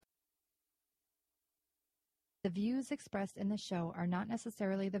The views expressed in this show are not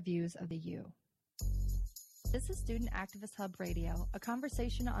necessarily the views of the U. This is Student Activist Hub Radio, a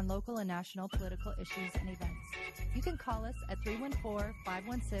conversation on local and national political issues and events. You can call us at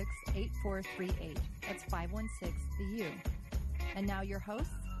 314-516-8438. That's 516-THE-U. And now your hosts,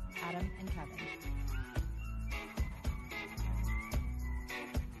 Adam and Kevin.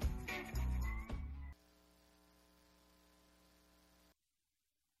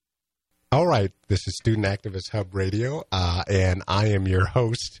 All right, this is Student Activist Hub Radio, and I am your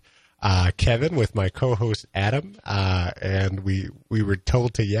host, Kevin, with my co-host, Adam, and we were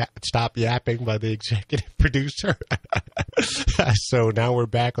told to stop yapping by the executive producer, so now we're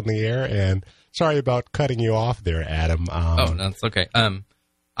back on the air, and sorry about cutting you off there, Adam. Oh, that's okay.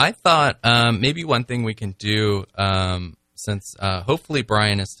 I thought maybe one thing we can do, since hopefully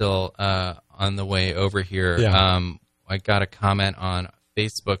Brian is still on the way over here, I got a comment on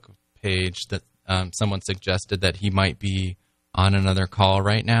Facebook page that someone suggested that he might be on another call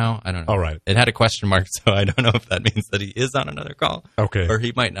right now. I don't know. All right. It had a question mark, so I don't know if that means that he is on another call. Okay. Or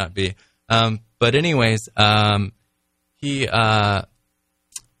he might not be. But anyways, I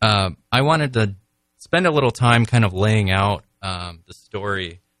wanted to spend a little time kind of laying out the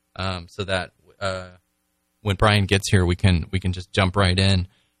story so that when Brian gets here, we can just jump right in.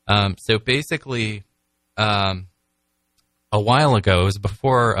 So basically, a while ago, it was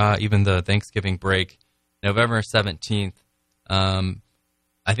before even the Thanksgiving break, November 17th. I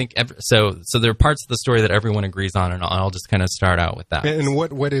think so there are parts of the story that everyone agrees on, and I'll just kind of start out with that. And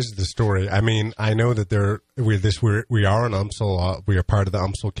what is the story? I mean, I know that we are in UMSL. We are part of the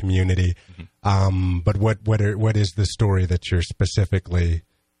UMSL community. Mm-hmm. But what is the story that you're specifically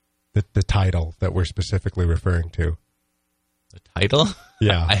the title that we're specifically referring to? The title?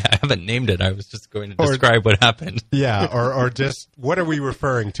 Yeah. I haven't named it. I was just going to describe what happened. Yeah, or just what are we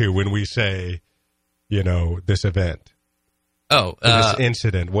referring to when we say, this event? Oh. This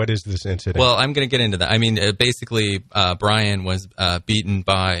incident. What is this incident? Well, I'm going to get into that. I mean, basically, Brian was beaten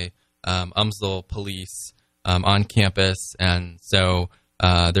by UMSL police on campus, and so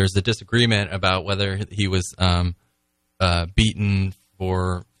there's a disagreement about whether he was beaten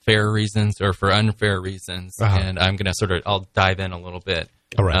for fair reasons or for unfair reasons, and I'm going to I'll dive in a little bit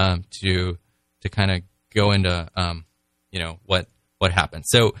to kind of go into what happened.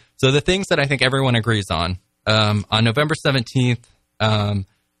 So the things that I think everyone agrees on November 17th, the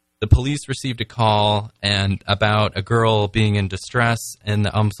police received a call about a girl being in distress in the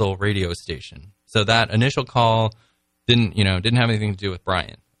UMSL radio station. So that initial call didn't have anything to do with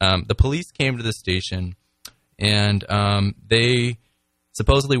Brian. The police came to the station, and they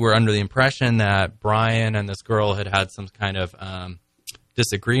supposedly were under the impression that Brian and this girl had some kind of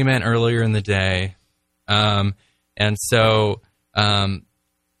disagreement earlier in the day. So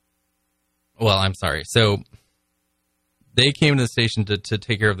they came to the station to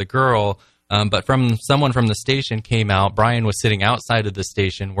take care of the girl, but someone from the station came out. Brian was sitting outside of the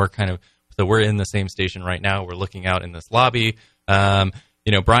station. We're in the same station right now. We're looking out in this lobby. Brian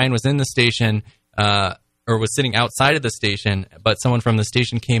was in the station, or was sitting outside of the station, but someone from the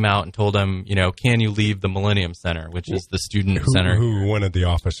station came out and told him, can you leave the Millennium Center, which is the student center. Who one of the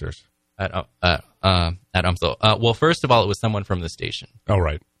officers? At UMSL. Well, first of all, it was someone from the station. All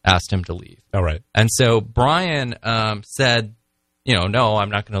right. Asked him to leave. All right. And so Brian said, no, I'm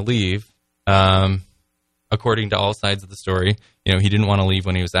not going to leave. According to all sides of the story, he didn't want to leave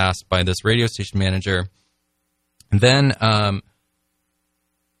when he was asked by this radio station manager. And then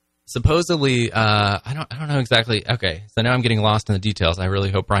supposedly, I don't know exactly. Okay, so now I'm getting lost in the details. I really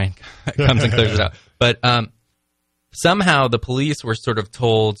hope Brian comes and clears it out. But somehow the police were sort of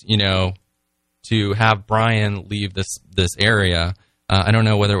told, to have Brian leave this area. I don't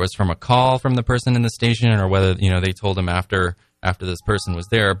know whether it was from a call from the person in the station or whether they told him after this person was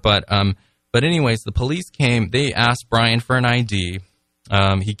there. But anyways, the police came. They asked Brian for an ID.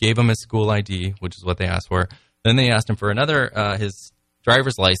 He gave them his school ID, which is what they asked for. Then they asked him for his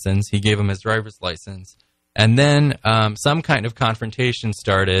driver's license. He gave him his driver's license. And then some kind of confrontation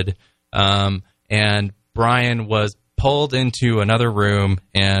started, and Brian was pulled into another room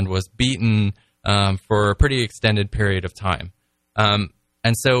and was beaten for a pretty extended period of time. And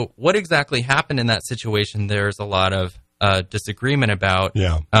so what exactly happened in that situation, there's a lot of disagreement about.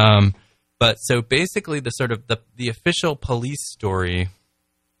 Yeah. But so basically the sort of the official police story,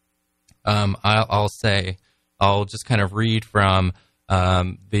 I'll just kind of read from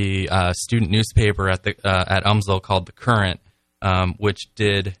the student newspaper at UMSL called The Current, which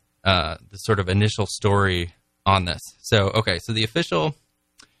did the sort of initial story on this. So the official,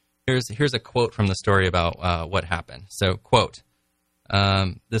 here's a quote from the story about what happened. So, quote,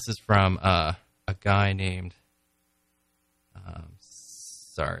 this is from a guy named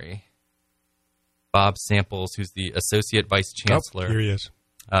sorry, Bob Samples, who's the Associate Vice Chancellor Here he is.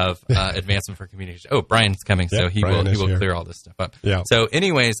 of Advancement for Communication. Oh, Brian's coming, so he will here. clear all this stuff up. Yeah. So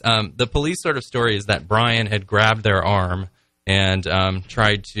anyways, the police sort of story is that Brian had grabbed their arm and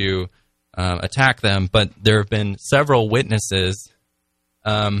tried to attack them, but there have been several witnesses.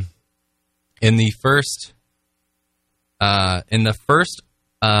 In the first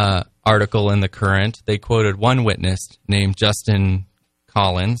article in the Current, they quoted one witness named Justin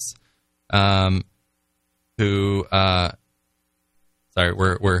Collins, who sorry,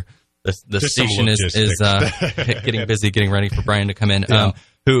 we're the station is getting busy getting ready for Brian to come in. Yeah.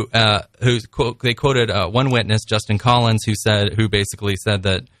 They quoted one witness, Justin Collins, who basically said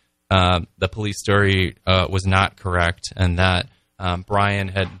that the police story was not correct, and that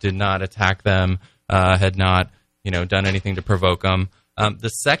Brian did not attack them, had not done anything to provoke them. The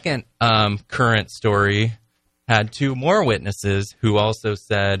second Current story had two more witnesses who also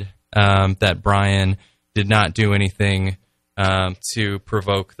said that Brian did not do anything to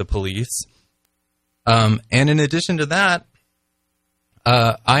provoke the police. And in addition to that,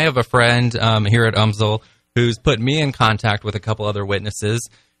 I have a friend here at UMSL who's put me in contact with a couple other witnesses,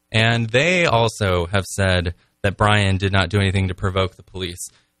 and they also have said that Brian did not do anything to provoke the police.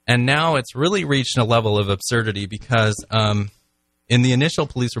 And now it's really reached a level of absurdity because in the initial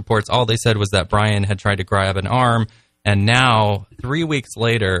police reports, all they said was that Brian had tried to grab an arm, and now, 3 weeks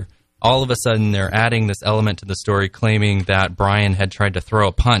later, all of a sudden they're adding this element to the story claiming that Brian had tried to throw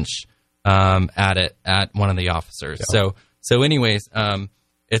a punch at one of the officers. Yeah. So anyways,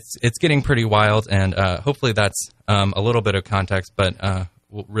 it's getting pretty wild, and hopefully that's a little bit of context, but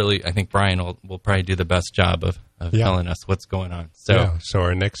really I think Brian will probably do the best job of telling us what's going on. So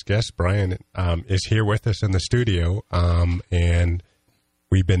our next guest, Brian, is here with us in the studio, and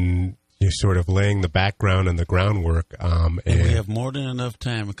we've been sort of laying the background and the groundwork. And we have more than enough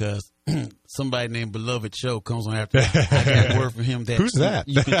time because somebody named Beloved Show comes on after. I got word from him that who's that?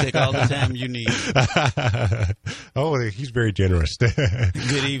 You can take all the time you need. Oh, he's very generous.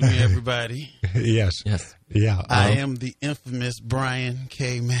 Good evening, everybody. Yes. Yeah. I am the infamous Brian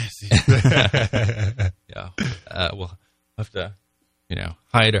K. Massey. Yeah. We'll have to,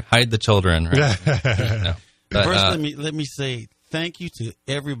 hide the children. Right? No. But, first, let me say thank you to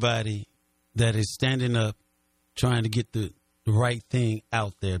everybody that is standing up, trying to get the right thing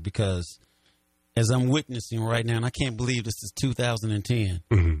out there, because as I'm witnessing right now, and I can't believe this is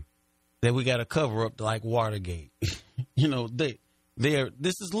 2010, that we got to cover up like Watergate.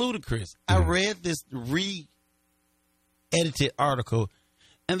 This is ludicrous. I read this re-edited article,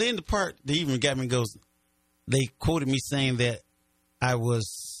 and then the part that even got me goes, they quoted me saying that I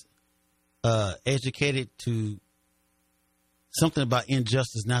was educated to something about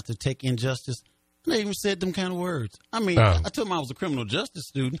injustice, not to take injustice. They even said them kind of words. I mean, I told them I was a criminal justice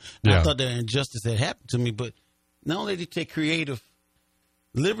student. I thought that injustice had happened to me, but not only did they take creative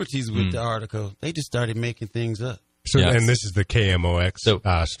liberties with the article, they just started making things up. So, and this is the KMOX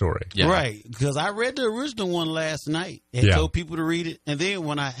story. Yeah. Right, because I read the original one last night and told people to read it. And then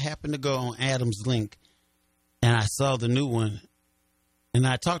when I happened to go on Adam's link and I saw the new one, and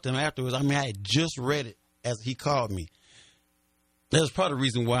I talked to him afterwards, I had just read it as he called me. That was part of the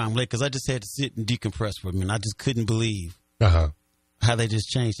reason why I'm late, because I just had to sit and decompress for a minute. I just couldn't believe how they just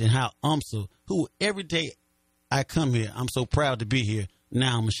changed, and how UMSL, who every day I come here, I'm so proud to be here,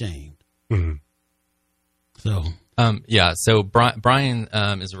 now I'm ashamed. So... So Brian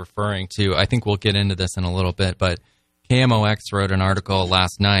is referring to, I think we'll get into this in a little bit, but KMOX wrote an article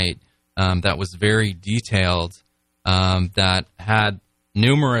last night that was very detailed, that had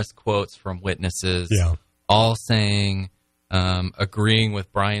numerous quotes from witnesses, all saying, agreeing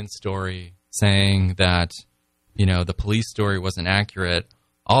with Brian's story, saying that, the police story wasn't accurate.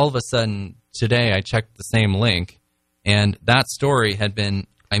 All of a sudden, today I checked the same link, and that story had been,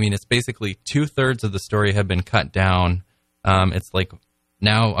 it's basically 2/3 of the story had been cut down. It's like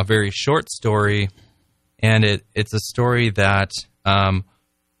now a very short story, and it's a story that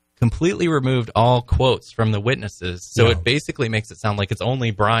completely removed all quotes from the witnesses. So it basically makes it sound like it's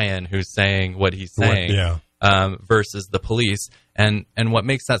only Brian who's saying what he's saying versus the police. And what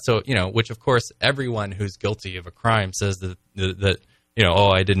makes that so, which of course everyone who's guilty of a crime says that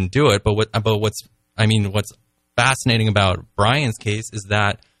I didn't do it. But what's fascinating about Brian's case is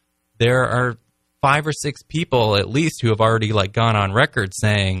that there are 5 or 6 people at least who have already gone on record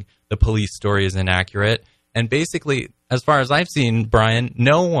saying the police story is inaccurate. And basically, as far as I've seen, Brian,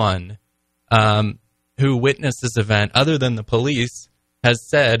 no one who witnessed this event other than the police has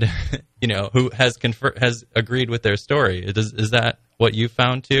said, who has agreed with their story. Is that what you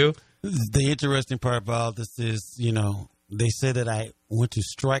found too? The interesting part about all this is, they said that I went to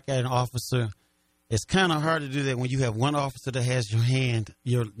strike at an officer. It's kind of hard to do that when you have one officer that has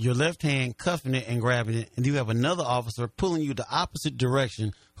your left hand cuffing it and grabbing it, and you have another officer pulling you the opposite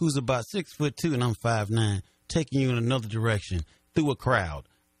direction who's about 6'2" and I'm 5'9", taking you in another direction through a crowd.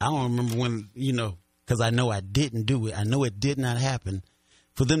 I don't remember when, because I know I didn't do it. I know it did not happen.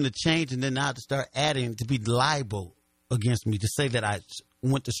 For them to change and then now to start adding to be liable against me, to say that I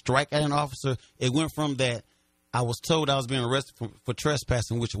went to strike at an officer, it went from that I was told I was being arrested for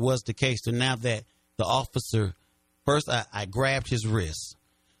trespassing, which was the case, to now that the officer, first I grabbed his wrist.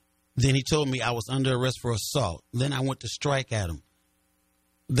 Then he told me I was under arrest for assault. Then I went to strike at him.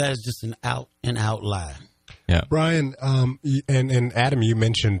 That is just an out and out lie. Yeah. Brian, and Adam, you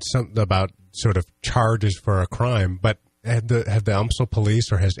mentioned something about sort of charges for a crime, but have the UMSL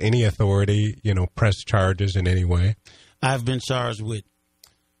police or has any authority, pressed charges in any way? I've been charged with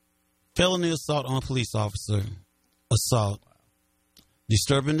felony assault on a police officer, assault,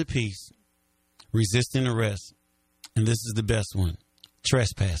 disturbing the peace, resisting arrest, and this is the best one,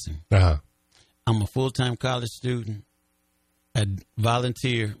 trespassing. Uh-huh. I'm a full-time college student. I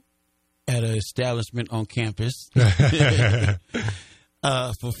volunteer at an establishment on campus for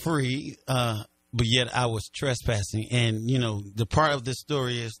free, but yet I was trespassing. And, the part of this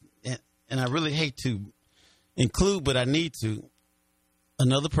story is, and I really hate to include, but I need to,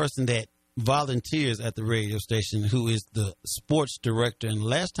 another person that volunteers at the radio station who is the sports director. And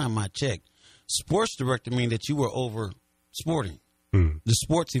last time I checked, sports director means that you were over sporting, the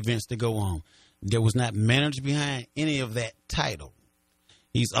sports events that go on. There was not manager behind any of that title.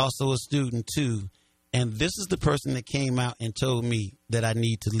 He's also a student, too. And this is the person that came out and told me that I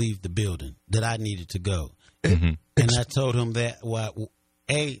need to leave the building, that I needed to go. Mm-hmm. And I told him that,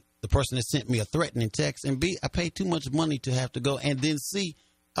 A, the person that sent me a threatening text, and B, I paid too much money to have to go. And then C,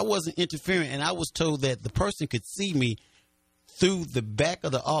 I wasn't interfering. And I was told that the person could see me through the back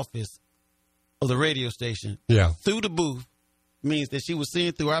of the office of the radio station, through the booth, means that she was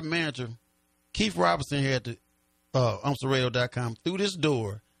seeing through our manager, Keith Robinson, here at the UMSLRadio.com, through this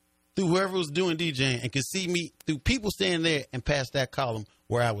door, through whoever was doing DJing, and could see me through people standing there and past that column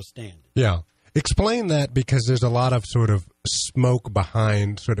where I was standing. Yeah. Explain that, because there's a lot of sort of smoke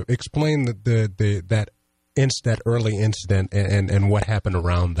behind, explain that early incident and what happened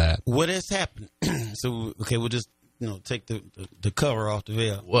around that. What has happened? So, okay, we'll just take the cover off the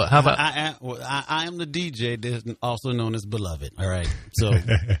veil. Well, how about I am the DJ that's also known as Beloved. All right. So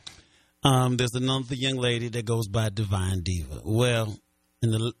there's another young lady that goes by Divine Diva. Well,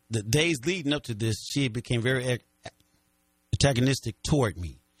 in the days leading up to this, she became very antagonistic toward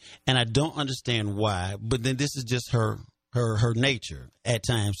me. And I don't understand why, but then this is just her nature. At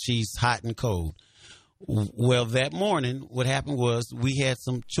times, she's hot and cold. Well, that morning, what happened was we had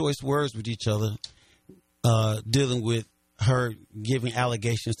some choice words with each other, dealing with her giving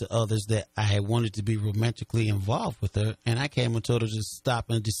allegations to others that I had wanted to be romantically involved with her. And I came and told her to stop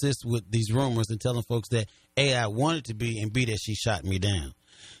and desist with these rumors and telling folks that A, I wanted to be, and B, that she shot me down.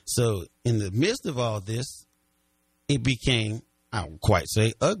 So in the midst of all this, it became, I won't quite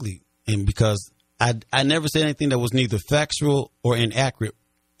say ugly. And because I never said anything that was neither factual or inaccurate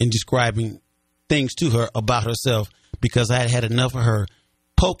in describing things to her about herself, because I had had enough of her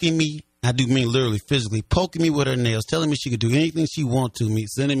poking me. I do mean literally physically poking me with her nails, telling me she could do anything she wanted to me,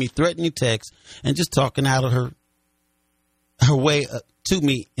 sending me threatening texts, and just talking out of her way to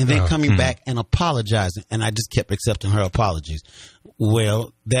me, and then coming back and apologizing. And I just kept accepting her apologies.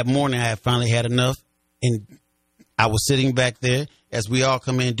 Well, that morning I had finally had enough, and I was sitting back there as we all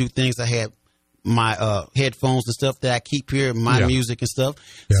come in and do things. I had my headphones and stuff that I keep here, my music and stuff.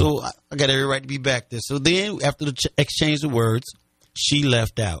 Yeah. So I got every right to be back there. So then after the exchange of words, she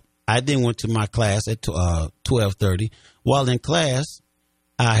left out. I then went to my class at 12:30. While in class,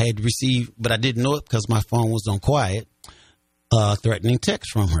 I had received, but I didn't know it because my phone was on quiet, threatening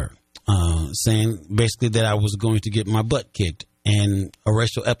text from her, saying basically that I was going to get my butt kicked and a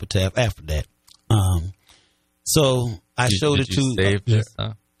racial epitaph after that. So I showed it to save this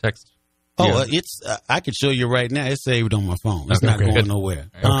text. Oh, it's I can show you right now. It's saved on my phone. It's not going nowhere.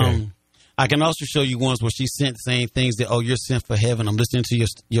 Okay. I can also show you ones where she sent saying things that, you're sent for heaven. I'm listening to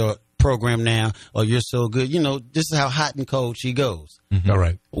your program now. Oh, you're so good. This is how hot and cold she goes. Mm-hmm. All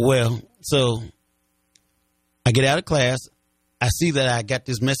right. Well, so I get out of class. I see that I got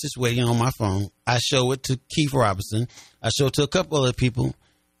this message waiting on my phone. I show it to Keith Robinson. I show it to a couple other people.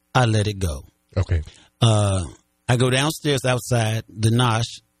 I let it go. Okay. I go downstairs outside the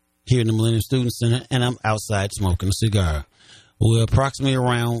Nosh here in the Millennium Student Center, and I'm outside smoking a cigar. Well, approximately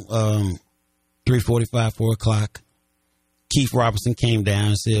around 3:45, 4 o'clock, Keith Robinson came down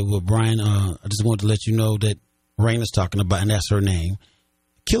and said, well, Brian, I just wanted to let you know that Raina's talking about, and that's her name,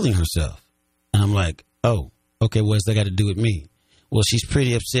 killing herself. And I'm like, oh, okay, what's that got to do with me? Well, she's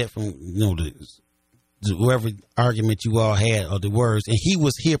pretty upset from, whoever argument you all had or the words, and he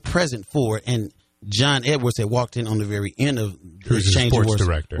was here present for it, and John Edwards had walked in on the very end of the exchange of words.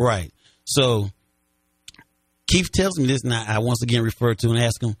 Director. Right. So Keith tells me this, and I once again refer to and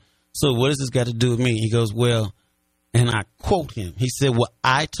ask him, so what does this got to do with me? He goes, well, and I quote him. He said, well,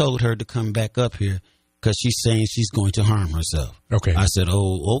 I told her to come back up here because she's saying she's going to harm herself. Okay. I said,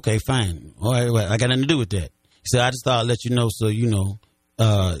 oh, okay, fine. All right, well, I got nothing to do with that. He said, I just thought I'd let you know so you know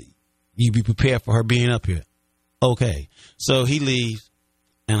you be prepared for her being up here. Okay. So he leaves,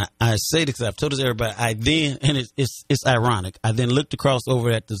 and I say this because I've told this to everybody. I then, and it's ironic, I then looked across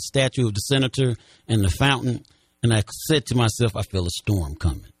over at the statue of the senator and the fountain, and I said to myself, I feel a storm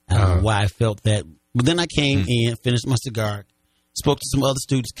coming. I don't know why I felt that. But then I came in, finished my cigar, spoke to some other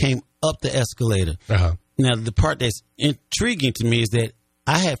students, came up the escalator. Now, the part that's intriguing to me is that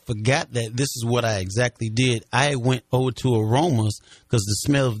I had forgot that this is what I exactly did. I went over to Aromas because the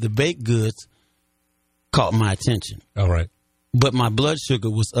smell of the baked goods caught my attention. All right. But my blood sugar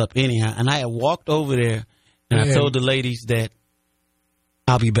was up anyhow. And I had walked over there, and I told the ladies that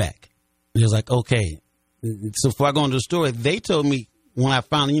I'll be back. They was like, okay. So before I go into the story, they told me when I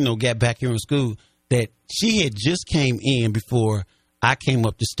finally, got back here in school that she had just came in before I came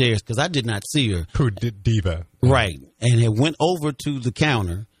up the stairs because I did not see her. Poor diva. Right. And it went over to the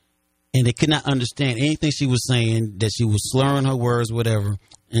counter, and they could not understand anything she was saying, that she was slurring her words, whatever.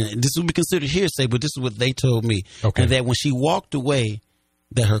 And this would be considered hearsay, but this is what they told me. Okay. And that when she walked away,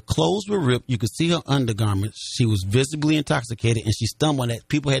 that her clothes were ripped. You could see her undergarments. She was visibly intoxicated, and she stumbled. That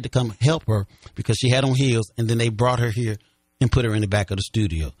people had to come help her because she had on heels, and then they brought her here and put her in the back of the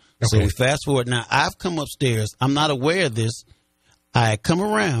studio. Okay. So we fast forward. Now, I've come upstairs. I'm not aware of this. I had come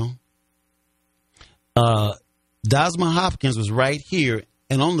around. Dosma Hopkins was right here,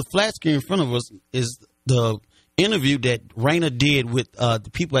 and on the flat screen in front of us is the interview that Raina did with the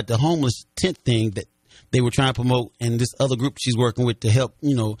people at the homeless tent thing that they were trying to promote, and this other group she's working with to help,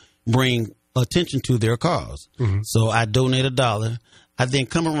 bring attention to their cause. Mm-hmm. So I donated $1. I then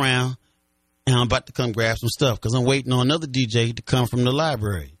come around, and I'm about to come grab some stuff because I'm waiting on another DJ to come from the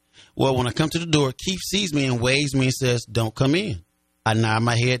library. Well, when I come to the door, Keith sees me and waves me and says, don't come in. I nod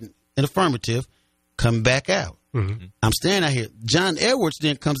my head in affirmative, come back out. Mm-hmm. I'm standing out here. John Edwards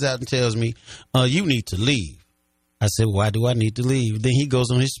then comes out and tells me, you need to leave. I said, why do I need to leave? Then he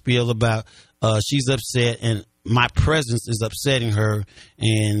goes on his spiel about she's upset and my presence is upsetting her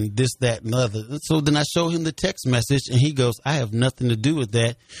and this, that, and the other. So then I show him the text message, and he goes, I have nothing to do with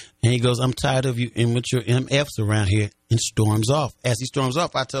that. And he goes, I'm tired of you immature MFs around here, and storms off. As he storms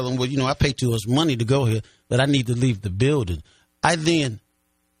off, I tell him, well, I pay too much money to go here, but I need to leave the building. I then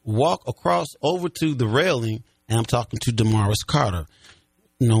walk across over to the railing, and I'm talking to Damaris Carter,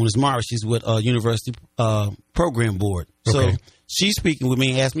 known as Mara. She's with University Program Board. Okay. So she's speaking with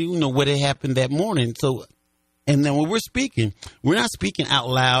me and asked me, what had happened that morning. So, and then when we're speaking, we're not speaking out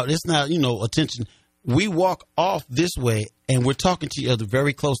loud. It's not, attention. We walk off this way, and we're talking to each other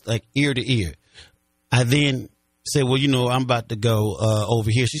very close, like ear to ear. I then said, well, I'm about to go over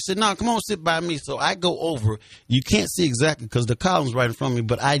here. She said, no, come on, sit by me. So I go over. You can't see exactly because the column's right in front of me,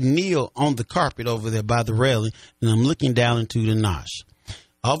 but I kneel on the carpet over there by the railing, and I'm looking down into the nosh.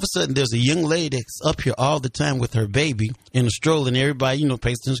 All of a sudden, there's a young lady that's up here all the time with her baby in a stroller, and everybody,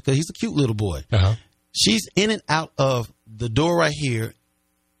 pays attention because he's a cute little boy. Uh-huh. She's in and out of the door right here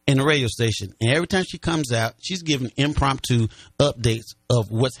in the radio station, and every time she comes out, she's giving impromptu updates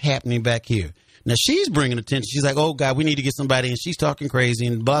of what's happening back here. Now, she's bringing attention. She's like, oh, God, we need to get somebody, and she's talking crazy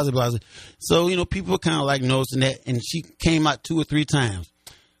and blah, blah, blah. So, people are kind of like noticing that, and she came out 2 or 3 times.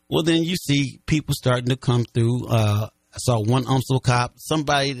 Well, then you see people starting to come through. I saw one cop,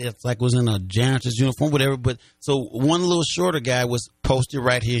 somebody that's was in a janitor's uniform, whatever. But so one little shorter guy was posted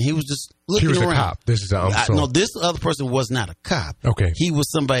right here. He was just looking around. He was a cop. This is no, this other person was not a cop. Okay. He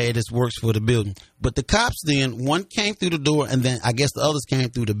was somebody that works for the building. But the cops then, one came through the door, and then I guess the others came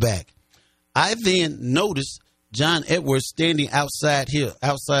through the back. I then noticed John Edwards standing outside here,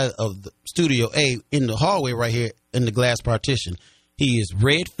 outside of the Studio A in the hallway right here in the glass partition. He is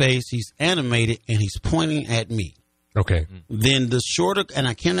red-faced, he's animated, and he's pointing at me. Okay. Then the shorter, and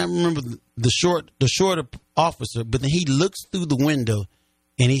I cannot remember the shorter officer, but then he looks through the window,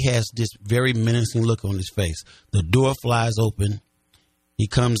 and he has this very menacing look on his face. The door flies open. He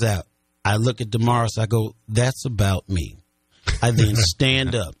comes out. I look at Damaris. I go, that's about me. I then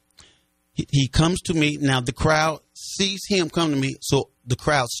stand up. He comes to me. Now, the crowd sees him come to me, so the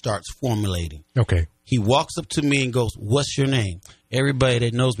crowd starts formulating. Okay. He walks up to me and goes, "What's your name?" Everybody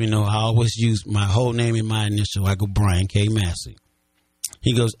that knows me know I always use my whole name and my initial. I go, Brian K. Massey.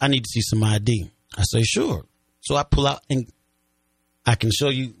 He goes, "I need to see some ID." I say, "Sure." So I pull out, and I can show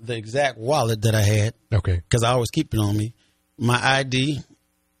you the exact wallet that I had. Okay. Because I always keep it on me. My ID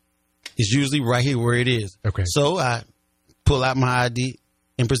is usually right here where it is. Okay. So I pull out my ID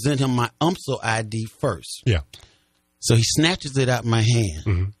and present him my UMSL ID first. Yeah. So he snatches it out my hand.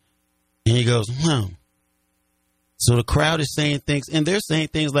 Mm-hmm. And he goes, So the crowd is saying things, and they're saying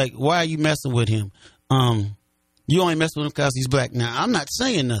things like, "Why are you messing with him? You only mess with him because he's black." Now, I'm not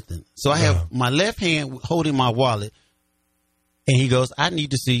saying nothing. So I have my left hand holding my wallet, and he goes, "I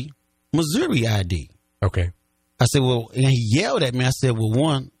need to see Missouri ID." Okay. I said, "Well," and he yelled at me. I said, "Well,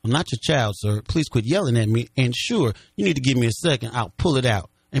 one, I'm not your child, sir. Please quit yelling at me. And sure, you need to give me a second. I'll pull it out.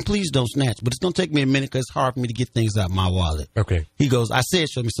 And please don't snatch. But it's going to take me a minute because it's hard for me to get things out of my wallet." Okay. He goes, "I said,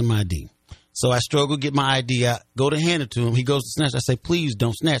 show me some ID." So I struggle, get my ID out, go to hand it to him. He goes to snatch. I say, "Please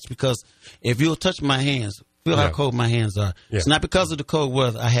don't snatch, because if you'll touch my hands, feel how cold my hands are." Yeah. It's not because of the cold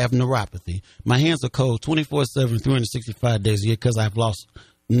weather. I have neuropathy. My hands are cold 24/7, 365 days a year because I've lost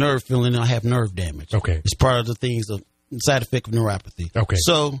nerve feeling and I have nerve damage. Okay. It's part of the things of side effect of neuropathy. Okay.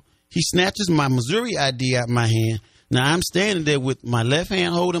 So he snatches my Missouri ID out of my hand. Now I'm standing there with my left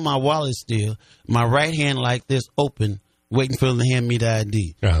hand holding my wallet still, my right hand like this open, waiting for him to hand me the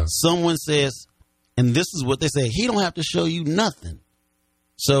ID. Uh-huh. Someone says, and this is what they say, "He don't have to show you nothing."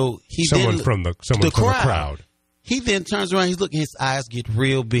 So he Someone then, from the crowd. He then turns around. He's looking. His eyes get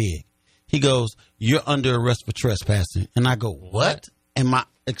real big. He goes, "You're under arrest for trespassing." And I go, "What?" And my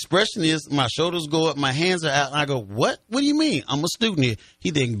expression is, my shoulders go up, my hands are out, and I go, "What? What do you mean? I'm a student here." He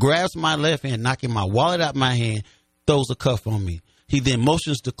then grabs my left hand, knocking my wallet out of my hand, throws a cuff on me. He then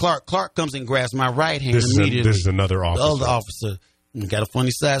motions to Clark. Clark comes and grabs my right hand immediately. This is another officer. The other officer. We got a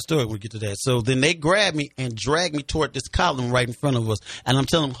funny side story when we get to that. So then they grab me and drag me toward this column right in front of us. And I'm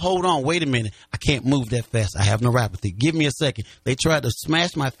telling them, "Hold on, wait a minute. I can't move that fast. I have neuropathy. Give me a second." They tried to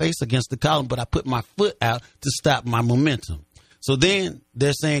smash my face against the column, but I put my foot out to stop my momentum. So then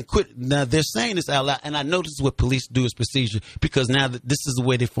they're saying, "Quit." Now they're saying this out loud, and I know this is what police do as procedure, because now this is the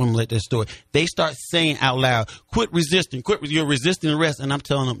way they formulate their story. They start saying out loud, "Quit resisting, you're resisting arrest." And I'm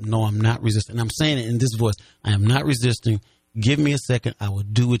telling them, "No, I'm not resisting." I'm saying it in this voice, "I am not resisting. Give me a second. I will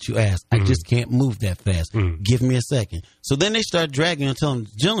do what you ask. I just can't move that fast. Give me a second." So then they start dragging and telling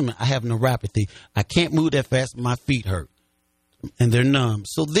them, "Gentlemen, I have neuropathy. I can't move that fast. My feet hurt." And they're numb.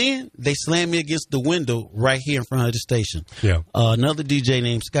 So then they slam me against the window right here in front of the station. Yeah. Another DJ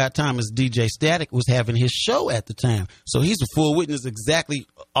named Scott Thomas, DJ Static, was having his show at the time. So he's a full witness exactly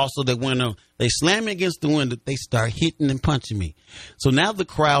also that went on. They slam me against the window. They start hitting and punching me. So now the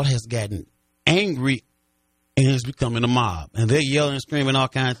crowd has gotten angry and it's becoming a mob. And they're yelling and screaming all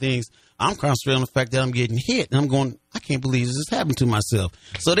kinds of things. I'm concentrating on the fact that I'm getting hit. And I'm going, I can't believe this is happening to myself.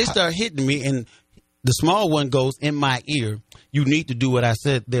 So they start hitting me, and the small one goes in my ear, "You need to do what I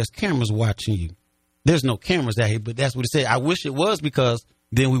said. There's cameras watching you." There's no cameras out here, but that's what it said. I wish it was, because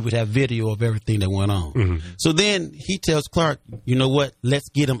then we would have video of everything that went on. Mm-hmm. So then he tells Clark, "You know what? Let's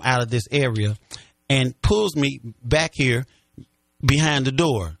get him out of this area," and pulls me back here behind the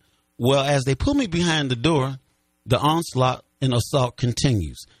door. Well, as they pull me behind the door, the onslaught and assault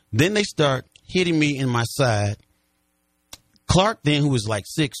continues. Then they start hitting me in my side. Clark then, who was like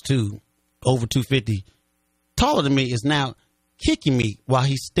 6'2", over 250, taller than me, is now kicking me while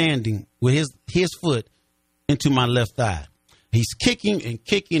he's standing with his foot into my left thigh. He's kicking and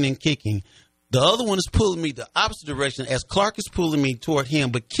kicking and kicking. The other one is pulling me the opposite direction as Clark is pulling me toward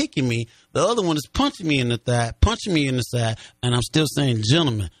him, but kicking me. The other one is punching me in the thigh, punching me in the side, and I'm still saying,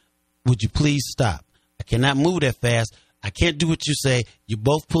 "Gentlemen, would you please stop? I cannot move that fast. I can't do what you say. You're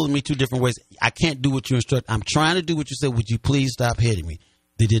both pulling me two different ways. I can't do what you instruct. I'm trying to do what you said. Would you please stop hitting me?"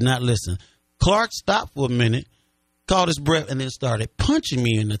 They did not listen. Clark stopped for a minute, caught his breath, and then started punching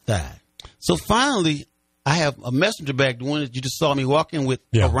me in the thigh. So finally, I have a messenger bag, the one that you just saw me walking with,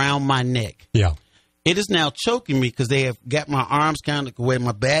 around my neck. Yeah. It is now choking me because they have got my arms kind of the way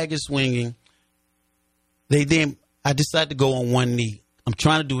my bag is swinging. I decided to go on one knee. I'm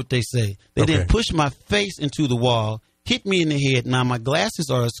trying to do what they say. They then push my face into the wall, hit me in the head. Now my glasses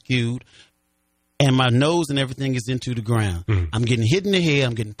are skewed, and my nose and everything is into the ground. I'm getting hit in the head.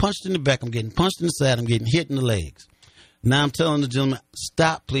 I'm getting punched in the back. I'm getting punched in the side. I'm getting hit in the legs. Now I'm telling the gentleman,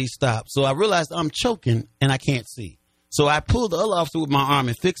 "Stop, please stop." So I realized I'm choking and I can't see. So I pulled the other officer with my arm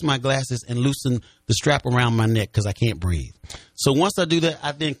and fixed my glasses and loosened the strap around my neck because I can't breathe. So once I do that,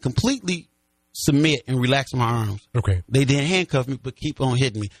 I then completely submit and relax my arms. Okay. They then handcuff me but keep on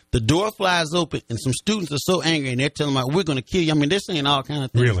hitting me. The door flies open and some students are so angry and they're telling me, "We're going to kill you." I mean, they're saying all kinds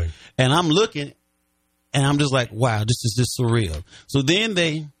of things. Really? And I'm looking And I'm just like, wow, this is just surreal. So then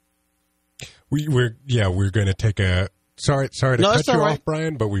we're going to take a sorry to cut you off,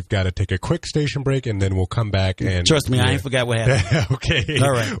 Brian, but we've got to take a quick station break, and then we'll come back and trust me, I ain't forgot what happened. Okay,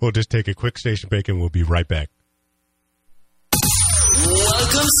 all right, we'll just take a quick station break, and we'll be right back.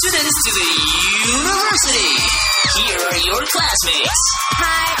 Welcome, students, to the university. Here are your classmates.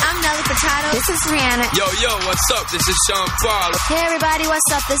 Hi, I'm Nelly Furtado. This is Rihanna. Yo, what's up? This is Sean Paul. Hey, everybody, what's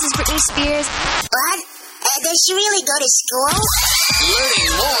up? This is Britney Spears. What? Does she really go to school?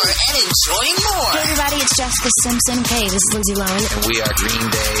 Learning more and enjoying more. Hey, everybody, it's Jessica Simpson. Hey, this is Lindsay Lohan. And we are Green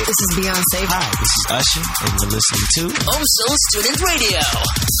Day. This is Beyonce. Hi, this is Usher, and you're listening to OMSL Student Radio.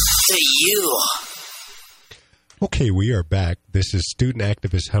 To you. Okay, we are back. This is Student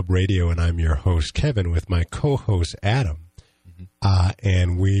Activist Hub Radio, and I'm your host, Kevin, with my co-host, Adam.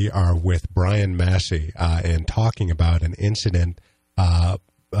 And we are with Brian Massey and talking about an incident, a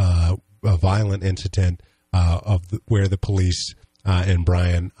violent incident where the police and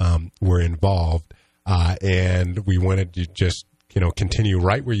Brian were involved. And we wanted to just, continue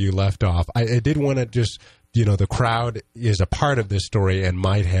right where you left off. I did want to just, the crowd is a part of this story and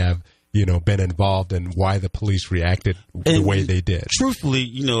might have, been involved in why the police reacted the way they did. Truthfully,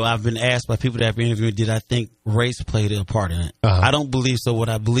 I've been asked by people that I've interviewed, did I think race played a part in it? I don't believe so. What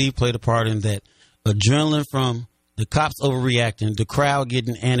I believe played a part in that adrenaline from the cops overreacting, the crowd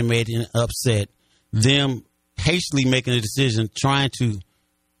getting animated and upset, them hastily making a decision, trying to,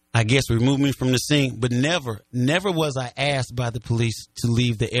 I guess, remove me from the scene. But never was I asked by the police to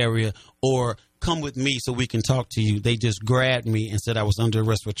leave the area or come with me so we can talk to you. They just grabbed me and said I was under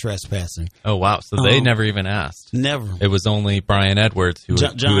arrest for trespassing. Oh, wow. So they never even asked. Never. It was only Brian Edwards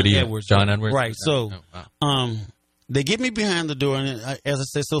John Edwards. Right. Oh, So they get me behind the door. And as I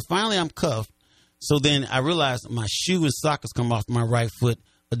said, so finally I'm cuffed. So then I realized my shoe and sockets come off my right foot.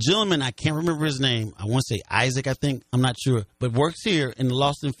 A gentleman, I can't remember his name. I want to say Isaac, I think. I'm not sure. But works here in the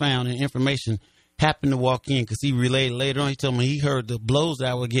Lost and Found and Information. Happened to walk in because he relayed later on. He told me he heard the blows that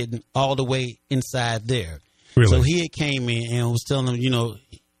I was getting all the way inside there. Really? So he had came in and was telling him,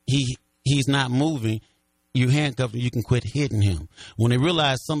 he's not moving. You handcuffed him. You can quit hitting him. When they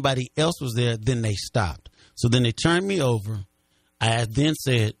realized somebody else was there, then they stopped. So then they turned me over. I then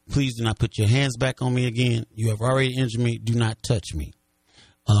said, please do not put your hands back on me again. You have already injured me. Do not touch me.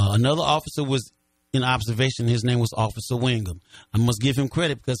 Another officer was in observation. His name was Officer Wingham. I must give him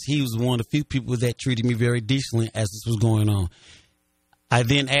credit because he was one of the few people that treated me very decently as this was going on. I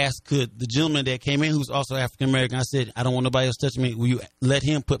then asked, could the gentleman that came in, who's also African-American, I said, I don't want nobody else touching me. Will you let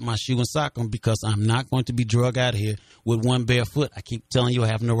him put my shoe and sock on because I'm not going to be drug out of here with one bare foot. I keep telling you I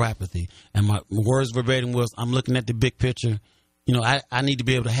have neuropathy. And my words verbatim was, I'm looking at the big picture. I need to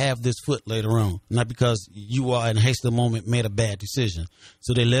be able to have this foot later on, not because you are in a hasty moment made a bad decision.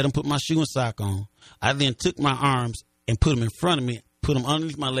 So they let him put my shoe and sock on. I then took my arms and put them in front of me, put them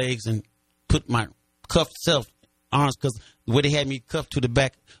underneath my legs, and put my cuffed arms, because the way they had me cuffed to the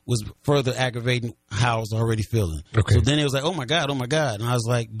back was further aggravating how I was already feeling. Okay. So then it was like, oh my God. And I was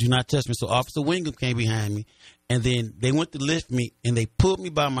like, do not touch me. So Officer Wingham came behind me, and then they went to lift me, and they pulled me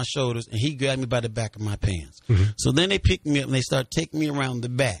by my shoulders, and he grabbed me by the back of my pants. Mm-hmm. So then they picked me up, and they started taking me around the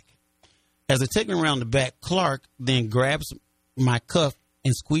back. As they take me around the back, Clark then grabs my cuff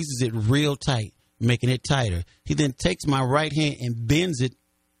and squeezes it real tight, making it tighter. He then takes my right hand and bends it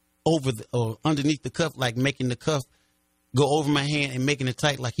over or underneath the cuff, like making the cuff go over my hand and making it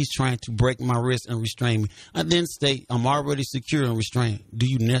tight, like he's trying to break my wrist and restrain me. I then state, I'm already secure and restrained. Do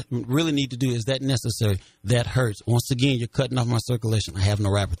you really need to do? Is that necessary? That hurts. Once again, you're cutting off my circulation. I have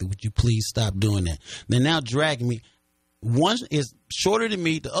neuropathy. Would you please stop doing that? They're now dragging me. One is shorter than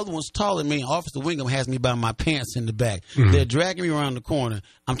me. The other one's taller than me. Officer Wingham has me by my pants in the back. Mm-hmm. They're dragging me around the corner.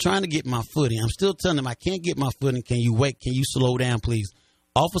 I'm trying to get my footing. I'm still telling them I can't get my footing. Can you wait? Can you slow down, please?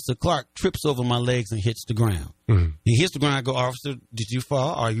 Officer Clark trips over my legs and hits the ground. Mm-hmm. He hits the ground. I go, officer, did you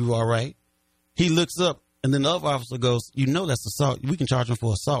fall? Are you all right? He looks up, and then the other officer goes, that's assault. We can charge him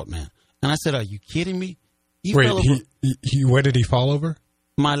for assault now. And I said, are you kidding me? Wait, what did he fall over?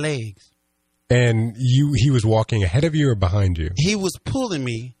 My legs. And he was walking ahead of you or behind you? He was pulling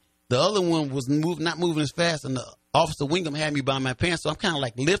me. The other one was not moving as fast, and the Officer Wingham had me by my pants, so I'm kind of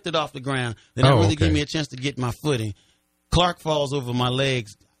like lifted off the ground. They didn't really give me a chance to get my footing. Clark falls over my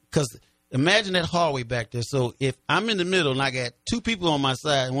legs, because imagine that hallway back there. So if I'm in the middle and I got two people on my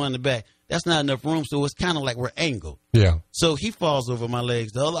side and one in the back, that's not enough room. So it's kind of like we're angled. Yeah. So he falls over my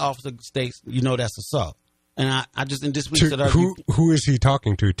legs. The other officer states, that's assault. And I just in this week said, who is he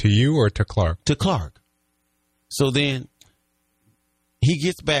talking to you or to Clark? To Clark. So then he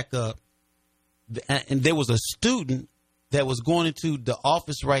gets back up, and there was a student that was going into the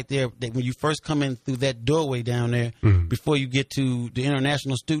office right there, that when you first come in through that doorway down there, before you get to the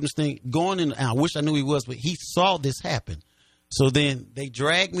international students thing, going in, I wish I knew he was, but he saw this happen. So then they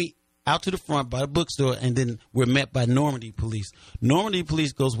dragged me out to the front by the bookstore, and then we're met by Normandy police. Normandy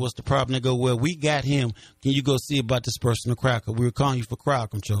police goes, what's the problem? They go, well, we got him. Can you go see about this person in the crowd? Because we were calling you for crowd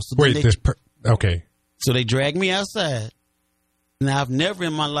control. So okay. So they dragged me outside. Now, I've never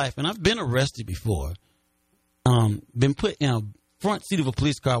in my life, and I've been arrested before, been put in a front seat of a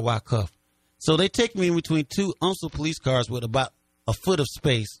police car while cuffed. So they take me in between two UMSL police cars with about a foot of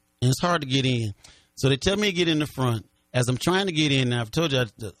space, and it's hard to get in. So they tell me to get in the front. As I'm trying to get in, now I've told you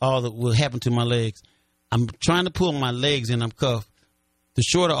all that will happen to my legs. I'm trying to pull my legs in. I'm cuffed. The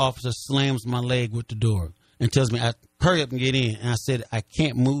shorter officer slams my leg with the door and tells me, hurry up and get in. And I said, I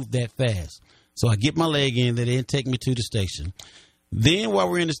can't move that fast. So I get my leg in. They didn't take me to the station. Then while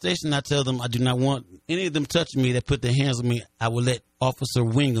we're in the station, I tell them I do not want any of them touching me that put their hands on me. I will let Officer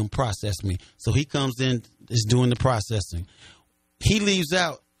Wingham process me. So he comes in, is doing the processing. He leaves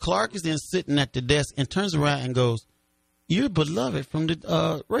out. Clark is then sitting at the desk and turns around and goes, you're beloved from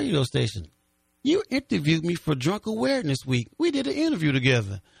the radio station. You interviewed me for Drunk Awareness Week. We did an interview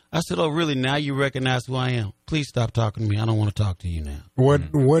together. I said, oh, really? Now you recognize who I am. Please stop talking to me. I don't want to talk to you now.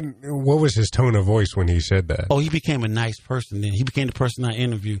 What was his tone of voice when he said that? Oh, he became a nice person then. He became the person I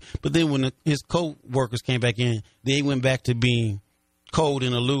interviewed. But then when his co-workers came back in, they went back to being cold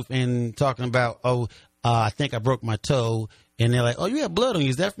and aloof and talking about, I think I broke my toe. And they're like, oh, you have blood on you.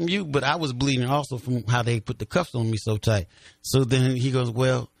 Is that from you? But I was bleeding also from how they put the cuffs on me so tight. So then he goes,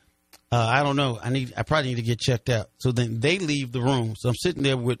 well, I don't know. I probably need to get checked out. So then they leave the room. So I'm sitting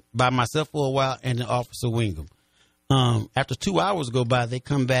there by myself for a while and then Officer Wingham. After 2 hours go by, they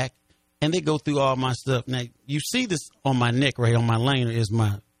come back and they go through all my stuff. Now, you see this on my neck right on my lanyard is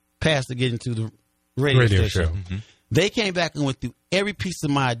my pass to get into the radio station. Show. Mm-hmm. They came back and went through every piece of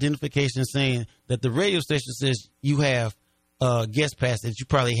my identification saying that the radio station says you have guest pass that you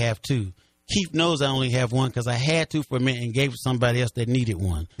probably have two. Keith knows I only have one because I had two for a minute and gave it to somebody else that needed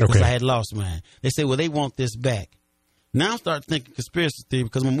one because I had lost mine. They said, well, they want this back. Now I'm starting thinking conspiracy theory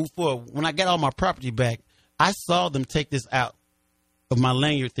because when I move forward, when I got all my property back, I saw them take this out of my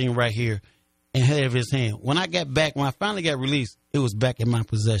lanyard thing right here and had it in his hand. When I got back, when I finally got released, it was back in my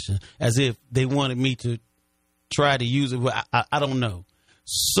possession as if they wanted me to try to use it. I don't know.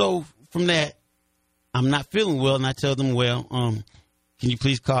 So from that, I'm not feeling well, and I tell them, well, can you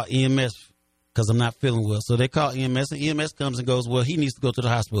please call EMS because I'm not feeling well. So they call EMS, and EMS comes and goes, well, he needs to go to the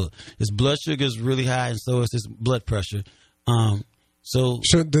hospital. His blood sugar is really high, and so is his blood pressure. So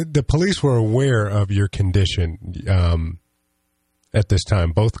the police were aware of your condition at this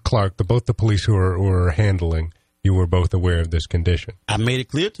time. Both the police who were handling you were both aware of this condition. I made it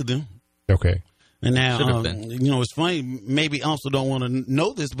clear to them. Okay. And now, it's funny. Maybe also don't want to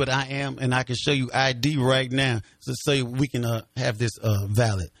know this, but I am, and I can show you ID right now so we can have this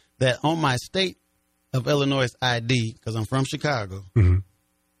valid. That on my state of Illinois ID, because I'm from Chicago,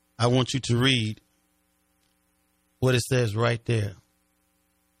 I want you to read what it says right there.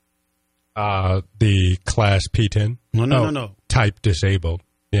 The class P10? No. Type disabled.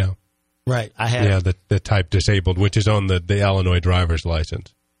 Yeah. Right. I have. Yeah, the type disabled, which is on the Illinois driver's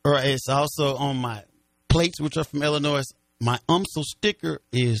license. Right. It's also on my plates, which are from Illinois. My UMSL sticker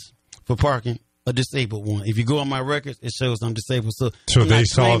is for parking, a disabled one. If you go on my records, it shows I'm disabled. So they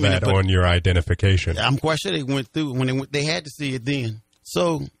saw that on your identification. I'm quite sure they went through when they had to see it then.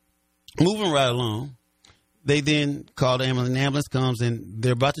 So moving right along, they then call the ambulance. The ambulance comes and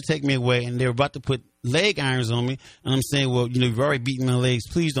they're about to take me away, and they're about to put leg irons on me. And I'm saying, well, you've already beaten my legs.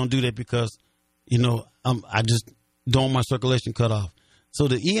 Please don't do that because, I just don't want my circulation cut off. So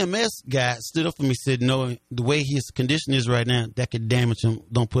the EMS guy stood up for me, said, no, the way his condition is right now, that could damage him.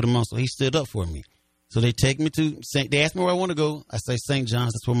 Don't put him on. So he stood up for me. So they take me to they asked me where I want to go. I say St.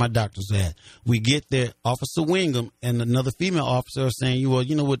 John's. That's where my doctor's at. We get there. Officer Wingham and another female officer are saying, well,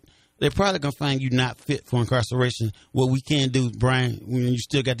 you know what? They're probably going to find you not fit for incarceration. What we can do, Brian, when you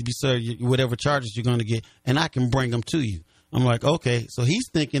still got to be served, whatever charges you're going to get, and I can bring them to you. I'm like, okay. So he's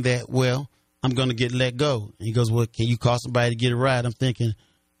thinking that, well, I'm going to get let go. And he goes, well, can you call somebody to get a ride? I'm thinking,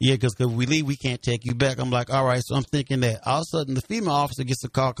 yeah, because if we leave, we can't take you back. I'm like, all right. So I'm thinking that all of a sudden the female officer gets a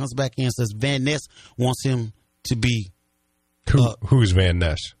call, comes back in and says Van Ness wants him to be. Who's Van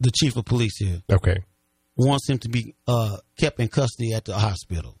Ness? The chief of police here. Okay. Wants him to be kept in custody at the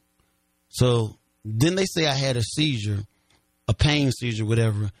hospital. So then they say I had a seizure, a pain seizure,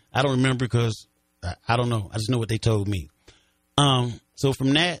 whatever. I don't remember because I don't know. I just know what they told me. So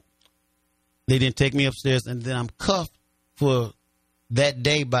from that, they didn't take me upstairs, and then I'm cuffed for that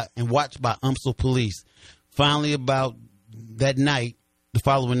day and watched by UMSL police. Finally, about that night, the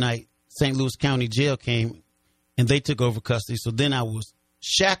following night, St. Louis County Jail came and they took over custody. So then I was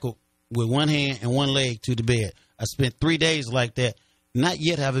shackled with one hand and one leg to the bed. I spent 3 days like that. Not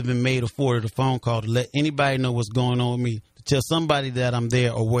yet have I been made afforded a phone call to let anybody know what's going on with me, to tell somebody that I'm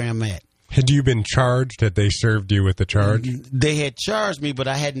there or where I'm at. Had you been charged? Had they served you with the charge? They had charged me, but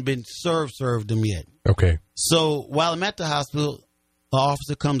I hadn't been served them yet. Okay. So while I'm at the hospital, the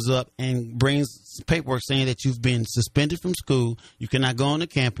officer comes up and brings paperwork saying that you've been suspended from school. You cannot go on the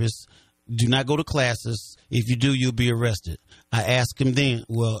campus. Do not go to classes. If you do, you'll be arrested. I asked him then,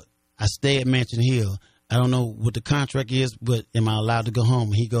 well, I stay at Mansion Hill. I don't know what the contract is, but am I allowed to go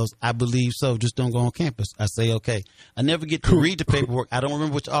home? He goes, I believe so. Just don't go on campus. I say, okay. I never get to read the paperwork. I don't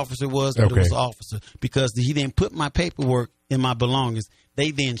remember which officer it was, but it was the officer, because he didn't put my paperwork in my belongings.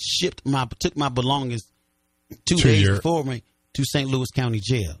 They then took my belongings 2 days before me to St. Louis County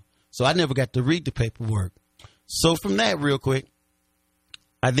Jail. So I never got to read the paperwork. So from that, real quick,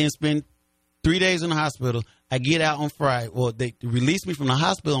 I then spend 3 days in the hospital. I get out on Friday. Well, they released me from the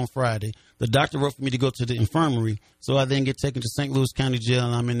hospital on Friday. The doctor wrote for me to go to the infirmary. So I then get taken to St. Louis County Jail,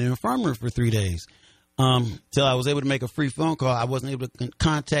 and I'm in the infirmary for 3 days. Till I was able to make a free phone call. I wasn't able to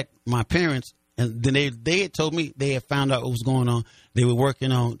contact my parents. And then they had told me they had found out what was going on. They were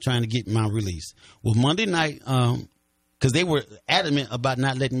working on trying to get my release. Well, Monday night, because they were adamant about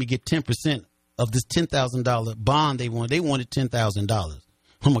not letting me get 10% of this $10,000 bond they wanted. They wanted $10,000.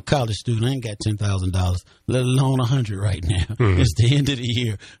 I'm a college student. I ain't got $10,000, let alone $100 right now. Mm-hmm. It's the end of the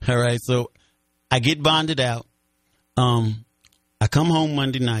year. All right. So I get bonded out. I come home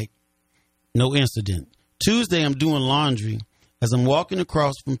Monday night. No incident. Tuesday, I'm doing laundry. As I'm walking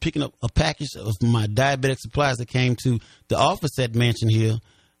across from picking up a package of my diabetic supplies that came to the office at Mansion Hill,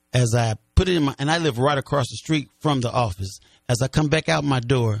 as I put it in and I live right across the street from the office. As I come back out my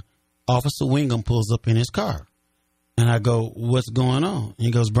door, Officer Wingham pulls up in his car. And I go, what's going on? And he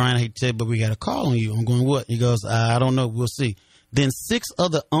goes, Brian, I hate to tell you, but we got a call on you. I'm going, what? He goes, I don't know. We'll see. Then 6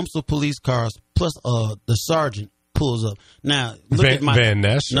 other UMSL police cars plus the sergeant pulls up. Now, look at my Van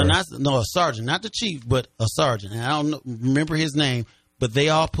Ness? No, a sergeant, not the chief, but a sergeant. And I don't remember his name, but they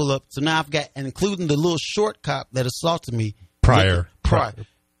all pull up. So now I've got, and including the little short cop that assaulted me prior.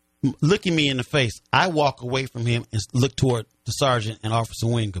 Looking me in the face. I walk away from him and look toward the sergeant and Officer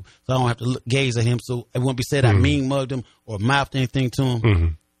Wingham. So I don't have to gaze at him, so it won't be said I mean mugged him or mouthed anything to him. Mm-hmm.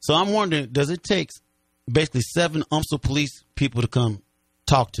 So I'm wondering, does it take basically 7 UMSL police people to come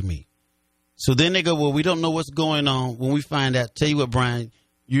talk to me? So then they go, well, we don't know what's going on. When we find out, tell you what, Brian,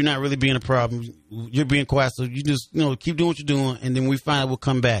 you're not really being a problem. You're being quiet, so you just keep doing what you're doing, and then we find out we'll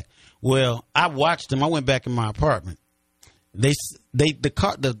come back. Well, I watched them. I went back in my apartment.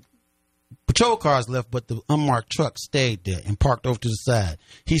 The patrol cars left, but the unmarked truck stayed there and parked over to the side.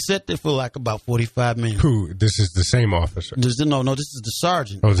 He sat there for like about 45 minutes. Who? This is the same officer? No, this is the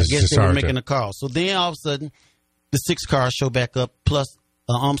sergeant. Oh, this I guess is the they sergeant. were making a call. So then all of a sudden, the 6 cars show back up, plus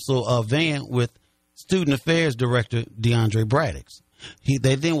a van with Student Affairs Director DeAndre Braddox.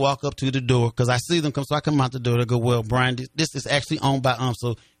 They then walk up to the door because I see them come. So I come out the door. They go, well, Brian, this is actually owned by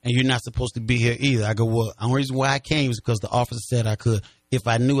UMSL, and you're not supposed to be here either. I go, well, the only reason why I came is because the officer said I could. If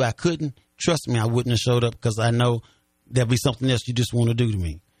I knew I couldn't, trust me, I wouldn't have showed up because I know there'll be something else you just want to do to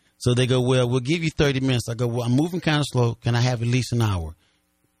me. So they go, well, we'll give you 30 minutes. I go, well, I'm moving kind of slow. Can I have at least an hour?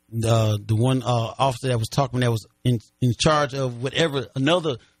 The one officer that was talking, that was in charge of whatever,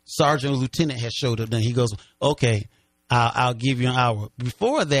 another sergeant or lieutenant had showed up. Then he goes, okay, I'll give you an hour.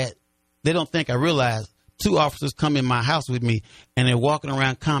 Before that, they don't think I realized 2 officers come in my house with me, and they're walking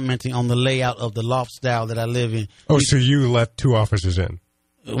around commenting on the layout of the loft style that I live in. Oh, so you let 2 officers in?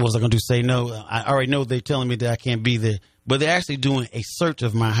 What was I going to do? Say no? I already know they're telling me that I can't be there. But they're actually doing a search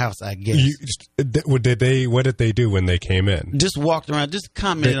of my house, I guess. What did they do when they came in? Just walked around, just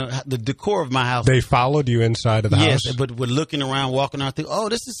commented on the decor of my house. They followed you inside of the house? Yes, but we're looking around, walking around, oh,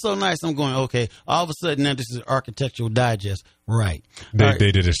 this is so nice. I'm going, okay. All of a sudden, now this is Architectural Digest. Right.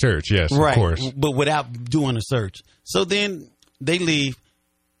 They did a search, yes, right, of course. But without doing a search. So then they leave.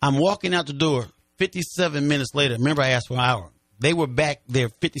 I'm walking out the door. 57 minutes later, remember I asked for an hour. They were back there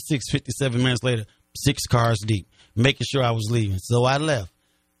 57 minutes later, 6 cars deep, making sure I was leaving. So I left.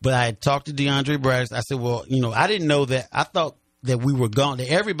 But I had talked to DeAndre Braddock. I said, well, I didn't know that. I thought that we were gone, that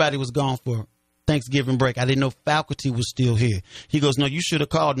everybody was gone for Thanksgiving break. I didn't know faculty was still here. He goes, no, you should have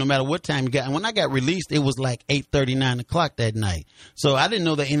called no matter what time you got. And when I got released, it was like 8:30, 9 o'clock that night. So I didn't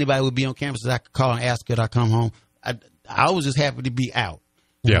know that anybody would be on campus that I could call and ask could I come home. I was just happy to be out.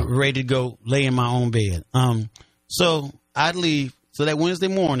 Yeah. Ready to go lay in my own bed. So I'd leave. So that Wednesday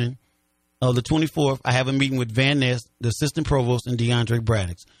morning, the 24th, I have a meeting with Van Ness, the assistant provost, and DeAndre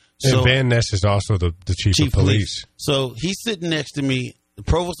Braddock. And Van Ness is also the chief of police. So he's sitting next to me, the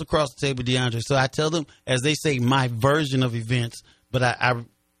provost across the table, DeAndre. So I tell them, as they say, my version of events, but I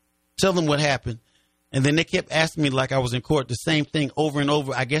tell them what happened. And then they kept asking me like I was in court, the same thing over and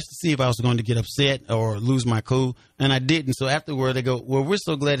over, I guess to see if I was going to get upset or lose my cool. And I didn't. So afterward, they go, well, we're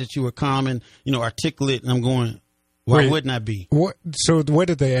so glad that you were calm and, articulate. And I'm going, why wouldn't I be? So what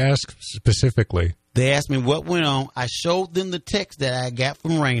did they ask specifically? They asked me what went on. I showed them the text that I got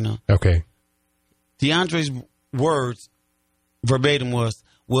from Raina. Okay. DeAndre's words verbatim was,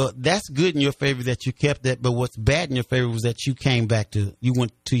 well, that's good in your favor that you kept that, but what's bad in your favor was that you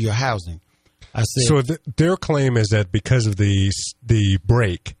went to your housing. I said, so their claim is that because of the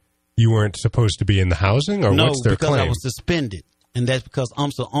break, you weren't supposed to be in the housing, or what's their claim? No, because I was suspended, and that's because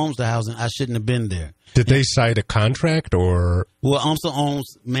UMSL owns the housing. I shouldn't have been there. Did they cite a contract, or? Well, UMSL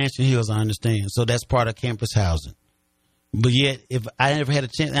owns Mansion Hills, I understand, so that's part of campus housing. But yet, if I never had a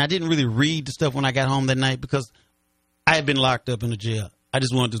chance, and I didn't really read the stuff when I got home that night because I had been locked up in the jail. I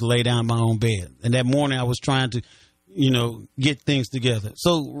just wanted to lay down in my own bed, and that morning I was trying to, get things together.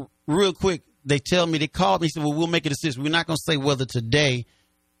 So real quick. They called me, said, well, we'll make a decision. We're not going to say whether today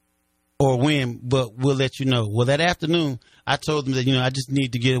or when, but we'll let you know. Well, that afternoon, I told them that, I just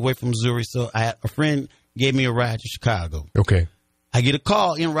need to get away from Missouri. So a friend gave me a ride to Chicago. Okay. I get a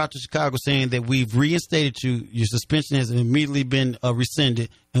call en route to Chicago saying that we've reinstated you. Your suspension has immediately been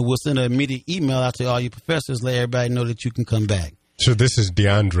rescinded, and we'll send an immediate email out to all your professors, let everybody know that you can come back. So this is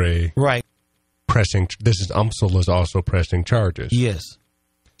DeAndre. Right. This is UMSL is also pressing charges. Yes.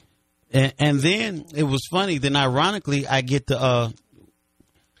 And then it was funny. Then ironically, I get the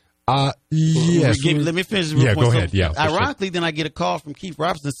yes. Let me finish. Yeah, go ahead. Yeah. Ironically, then I get a call from Keith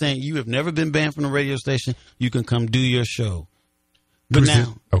Robertson saying you have never been banned from the radio station. You can come do your show. But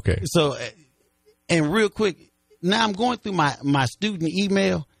now, okay. So, and real quick, now I'm going through my student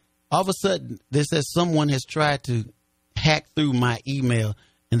email. All of a sudden, this says someone has tried to hack through my email,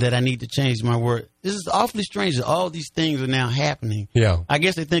 and that I need to change my word. This is awfully strange that all these things are now happening. Yeah. I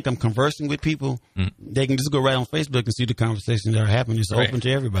guess they think I'm conversing with people. They can just go right on Facebook and see the conversations that are happening. It's open to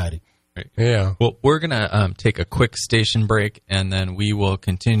everybody. Right. Yeah. Well, we're going to take a quick station break, and then we will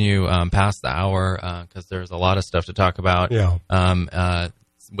continue past the hour because there's a lot of stuff to talk about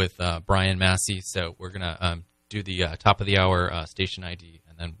with Brian Massey. So we're going to do the top of the hour station ID,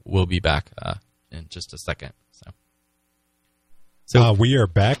 and then we'll be back in just a second. So we are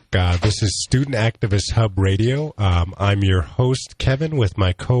back. This is Student Activist Hub Radio. I'm your host, Kevin, with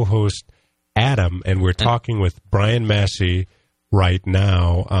my co-host, Adam, and we're talking with Brian Massey right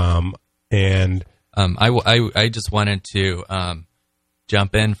now. I just wanted to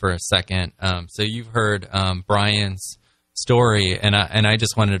jump in for a second. So you've heard Brian's story, and I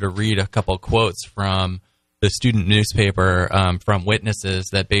just wanted to read a couple quotes from the student newspaper from witnesses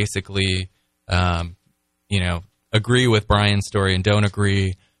that basically, agree with Brian's story and don't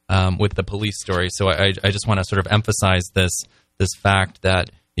agree with the police story. So I just want to sort of emphasize this fact that,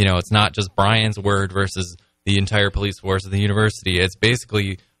 it's not just Brian's word versus the entire police force of the university. It's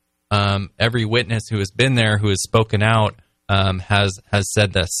basically every witness who has been there, who has spoken out, has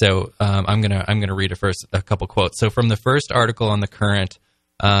said this. So I'm gonna read a couple quotes. So from the first article on The Current,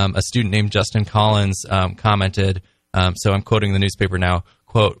 a student named Justin Collins commented, so I'm quoting the newspaper now,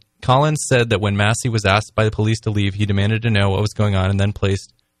 quote, Collins said that when Massey was asked by the police to leave, he demanded to know what was going on and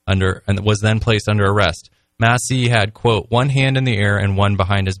was then placed under arrest. Massey had, quote, one hand in the air and one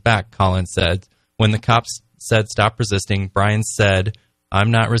behind his back, Collins said. When the cops said stop resisting, Brian said, I'm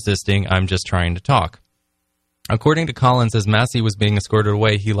not resisting, I'm just trying to talk. According to Collins, as Massey was being escorted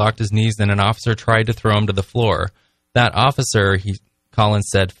away, he locked his knees and an officer tried to throw him to the floor. That officer, Collins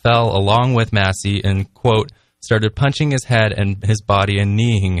said, fell along with Massey and, quote, started punching his head and his body and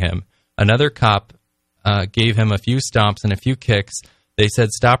kneeing him. Another cop gave him a few stomps and a few kicks. They said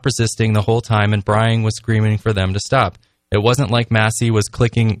stop resisting the whole time, and Brian was screaming for them to stop. It wasn't like Massey was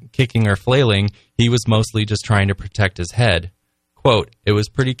kicking or flailing. He was mostly just trying to protect his head. Quote, it was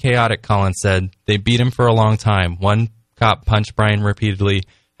pretty chaotic, Collins said. They beat him for a long time. One cop punched Brian repeatedly,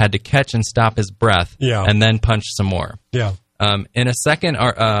 had to catch and stop his breath, and then punch some more. Yeah. In a second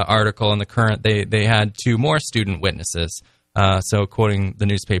article in The Current, they had two more student witnesses. So quoting the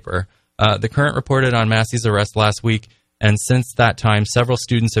newspaper, The Current reported on Massey's arrest last week, and since that time, several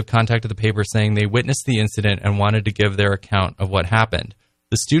students have contacted the paper saying they witnessed the incident and wanted to give their account of what happened.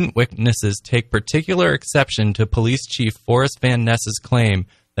 The student witnesses take particular exception to Police Chief Forrest Van Ness's claim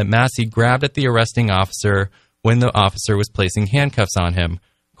that Massey grabbed at the arresting officer when the officer was placing handcuffs on him.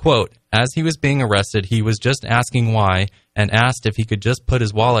 Quote, as he was being arrested, he was just asking why and asked if he could just put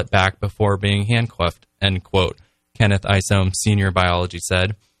his wallet back before being handcuffed, end quote, Kenneth Isom, senior biology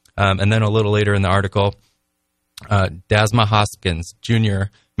said. And then a little later in the article, Dasma Hoskins Jr.,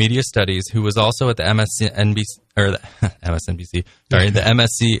 Media Studies, who was also at the MSNBC, or the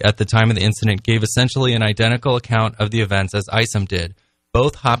MSC at the time of the incident, gave essentially an identical account of the events as Isom did.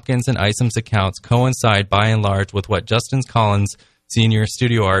 Both Hopkins and Isom's accounts coincide by and large with what Justin Collins, Senior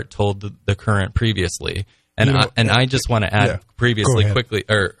Studio Art, told the Current previously. And I just want to add previously quickly,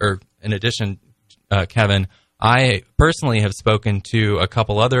 or in addition, Kevin, I personally have spoken to a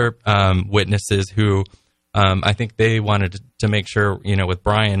couple other witnesses who I think they wanted to make sure, with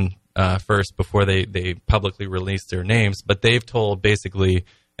Brian first before they publicly released their names, but they've told basically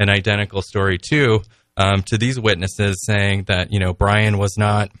an identical story too to these witnesses, saying that Brian was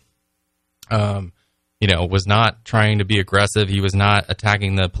not was not trying to be aggressive. He was not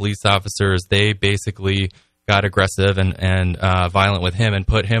attacking the police officers. They basically got aggressive and violent with him and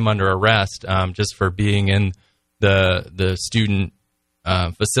put him under arrest just for being in the student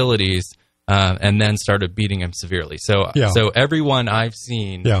facilities. And then started beating him severely. So everyone I've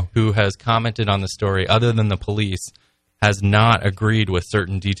seen who has commented on the story, other than the police, has not agreed with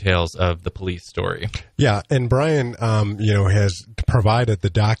certain details of the police story. Yeah, and Brian, has provided the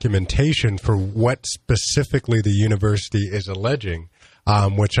documentation for what specifically the university is alleging,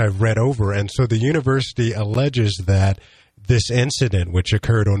 which I've read over. And so the university alleges that this incident, which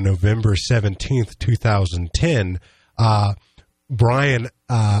occurred on November 17th, 2010, Brian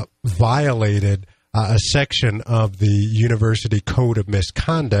violated a section of the University Code of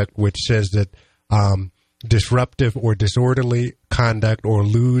Misconduct, which says that disruptive or disorderly conduct or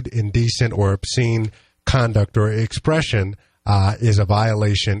lewd, indecent, or obscene conduct or expression is a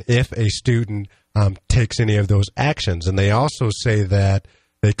violation if a student takes any of those actions. And they also say that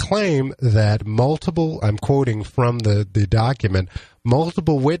they claim that multiple, I'm quoting from the document,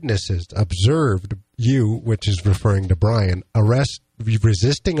 multiple witnesses observed you, which is referring to Brian,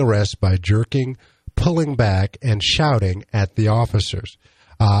 resisting arrest by jerking, pulling back, and shouting at the officers.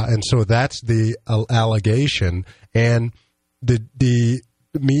 And so that's the allegation. And the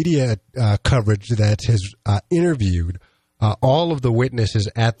media coverage that has interviewed all of the witnesses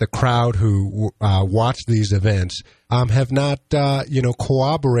at the crowd who watched these events have not,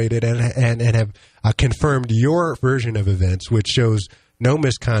 corroborated and have confirmed your version of events, which shows no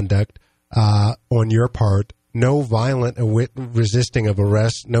misconduct on your part, no violent resisting of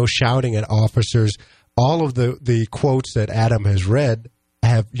arrest, no shouting at officers. All of the quotes that Adam has read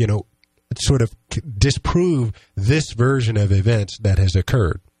have, sort of disprove this version of events that has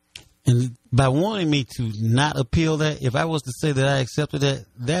occurred. And by wanting me to not appeal that, if I was to say that I accepted that,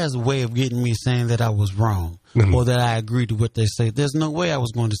 that's a way of getting me saying that I was wrong or that I agreed to what they say. There's no way I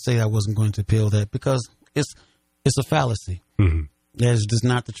was going to say I wasn't going to appeal that, because it's a fallacy. Mm-hmm. That's just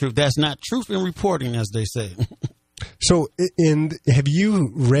not the truth. That's not truth in reporting, as they say. So, have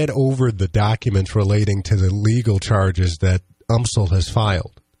you read over the documents relating to the legal charges that UMSL has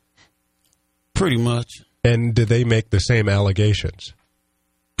filed? Pretty much. And did they make the same allegations?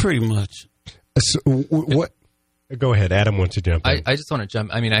 Pretty much. So, what? Go ahead. Adam wants to jump in. I just want to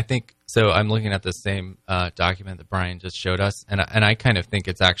jump. I mean, I think so. I'm looking at the same document that Brian just showed us, and I kind of think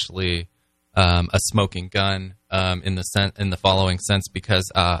it's actually a smoking gun in the following sense, because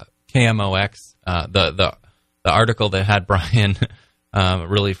KMOX, the article that had Brian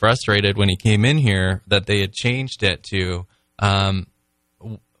really frustrated when he came in here, that they had changed it to.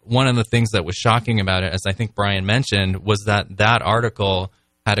 One of the things that was shocking about it, as I think Brian mentioned, was that article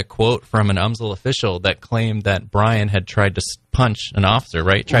had a quote from an UMSL official that claimed that Brian had tried to punch an officer,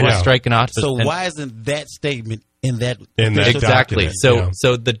 right? Tried to strike an officer. So why isn't that statement in that exactly? Document?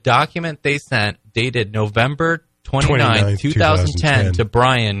 So the document they sent, dated November 29, 2010, to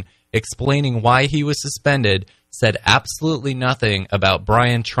Brian, explaining why he was suspended, said absolutely nothing about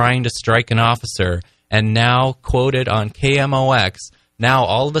Brian trying to strike an officer, and now quoted on KMOX. Now,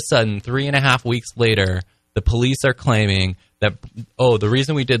 all of a sudden, 3.5 weeks later, the police are claiming that, the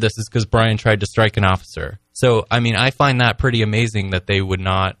reason we did this is because Brian tried to strike an officer. So, I mean, I find that pretty amazing that they would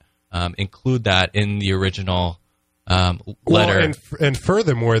not include that in the original letter. Well, and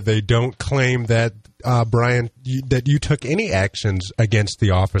furthermore, they don't claim that, Brian, that you took any actions against the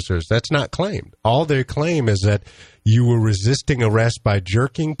officers. That's not claimed. All they claim is that you were resisting arrest by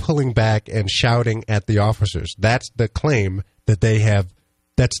jerking, pulling back, and shouting at the officers. That's the claim that they have.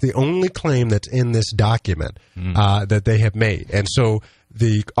 That's the only claim that's in this document that they have made. And so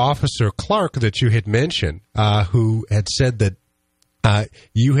the officer Clark that you had mentioned, who had said that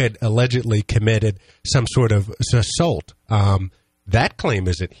you had allegedly committed some sort of assault, that claim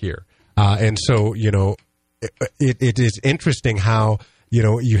isn't here. And so, it is interesting how,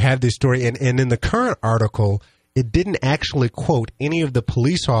 you have this story. And in the current article, it didn't actually quote any of the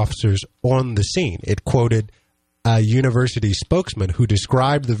police officers on the scene. It quoted a university spokesman who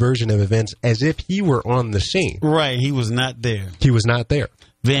described the version of events as if he were on the scene. Right. He was not there. He was not there.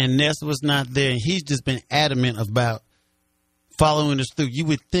 Van Ness was not there. And he's just been adamant about following us through. You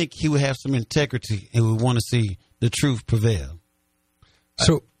would think he would have some integrity and would want to see the truth prevail.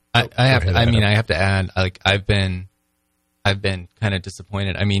 So I have to add, like, I've been kind of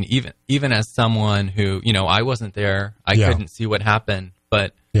disappointed. I mean, even as someone who, you know, I wasn't there, I couldn't see what happened,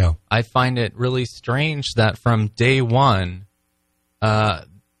 but I find it really strange that from day one, the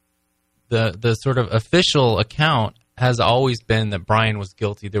sort of official account has always been that Brian was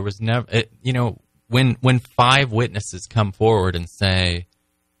guilty. There was never, when 5 witnesses come forward and say,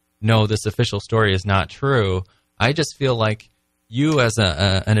 no, this official story is not true, I just feel like you as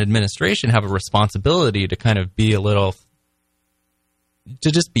an administration have a responsibility to kind of be to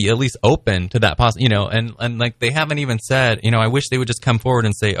just be at least open to that and like they haven't even said, I wish they would just come forward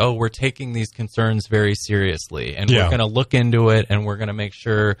and say, oh, we're taking these concerns very seriously and we're going to look into it and we're going to make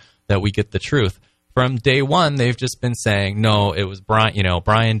sure that we get the truth. From day one, they've just been saying, no, it was Brian,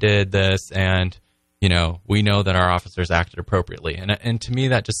 Brian did this and, we know that our officers acted appropriately. And to me,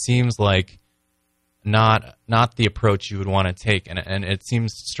 that just seems like not the approach you would want to take. And it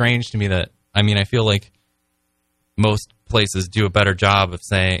seems strange to me that, I feel like most places do a better job of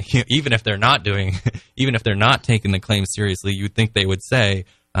saying, even if they're not taking the claim seriously, you'd think they would say,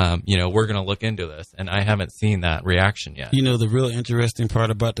 we're going to look into this. And I haven't seen that reaction yet. The real interesting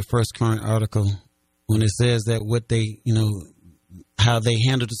part about the First Current article, when it says that what they, how they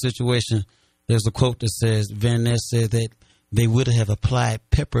handled the situation, there's a quote that says, Van Ness said that they would have applied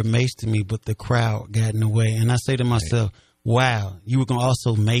pepper mace to me, but the crowd got in the way. And I say to myself, wow, you were going to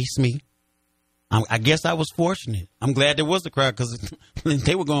also mace me? I guess I was fortunate. I'm glad there was a crowd because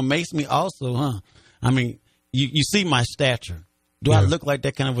they were going to mace me also, huh? You see my stature. Do I look like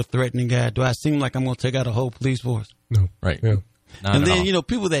that kind of a threatening guy? Do I seem like I'm going to take out a whole police force? No. Right. Yeah. And then,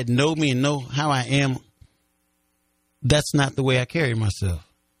 people that know me and know how I am, that's not the way I carry myself.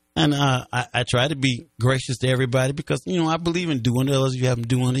 And I try to be gracious to everybody because, I believe in doing to others, you have them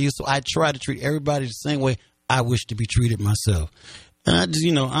do unto you. So I try to treat everybody the same way I wish to be treated myself. And I just,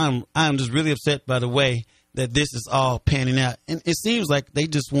 I'm just really upset by the way that this is all panning out. And it seems like they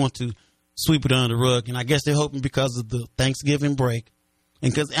just want to sweep it under the rug. And I guess they're hoping because of the Thanksgiving break.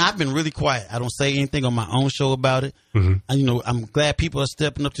 And because I've been really quiet. I don't say anything on my own show about it. Mm-hmm. And, I'm glad people are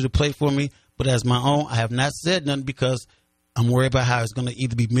stepping up to the plate for me. But as my own, I have not said nothing because I'm worried about how it's going to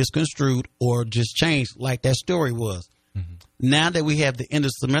either be misconstrued or just changed like that story was. Mm-hmm. Now that we have the end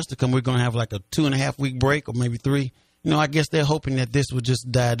of the semester come, we're going to have like a 2.5 week break or maybe 3. I guess they're hoping that this would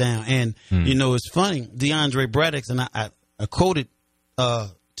just die down. And, it's funny, DeAndre Braddock, and I quoted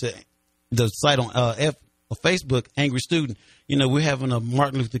to the site on Facebook, Angry Student, we're having a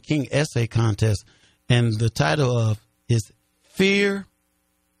Martin Luther King essay contest. And the title of is Fear,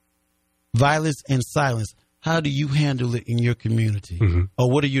 Violence, and Silence. How do you handle it in your community? Mm-hmm. Or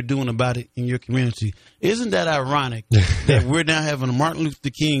what are you doing about it in your community? Isn't that ironic that we're now having a Martin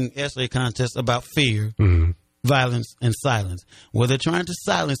Luther King essay contest about fear, violence, and silence? Well, they're trying to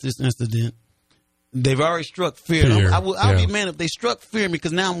silence this incident. They've already struck fear. I'll be mad if they struck fear me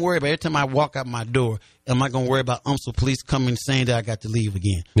because now I'm worried about every time I walk out my door, am I going to worry about police coming saying that I got to leave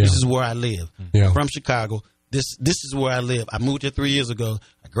again? Yeah. This is where I live. Yeah. I'm from Chicago. This is where I live. I moved here 3 years ago.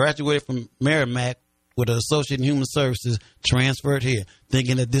 I graduated from Merrimack with an associate in human services, transferred here,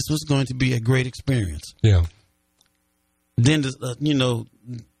 thinking that this was going to be a great experience. Yeah. Then, the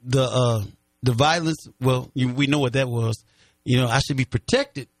violence, we know what that was. I should be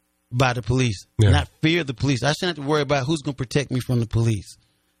protected by the police, not fear the police. I shouldn't have to worry about who's going to protect me from the police.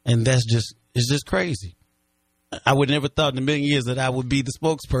 And it's just crazy. I would never thought in a million years that I would be the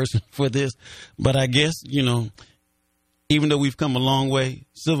spokesperson for this. But I guess, even though we've come a long way,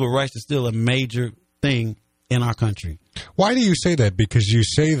 civil rights is still a major thing in our country. Why do you say that? Because you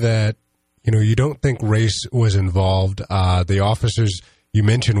say that, you don't think race was involved. The officers, you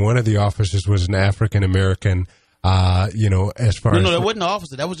mentioned one of the officers was an African-American, as far as... No, that wasn't an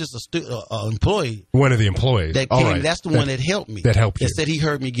officer. That was just an employee. One of the employees. That came, right. That's the one that helped me. That helped you. That said he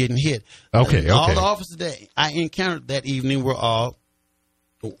heard me getting hit. Okay. All the officers that I encountered that evening were all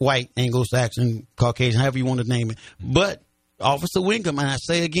white, Anglo-Saxon, Caucasian, however you want to name it. But Officer Wingham, and I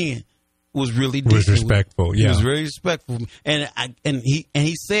say again, was really decent. Was respectful, He was very respectful. And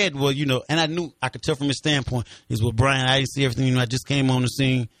he said, well, and I knew, I could tell from his standpoint, is, well, Brian, I didn't see everything, I just came on the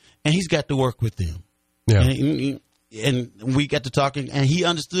scene, and he's got to work with them. Yeah. And we got to talking, and he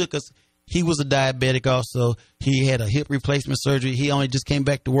understood because he was a diabetic also. He had a hip replacement surgery. He only just came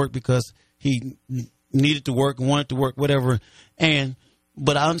back to work because he needed to work, wanted to work, whatever.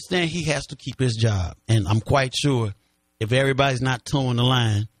 But I understand he has to keep his job. And I'm quite sure if everybody's not towing the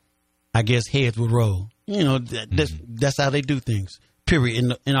line, I guess heads would roll. You know, that's how they do things,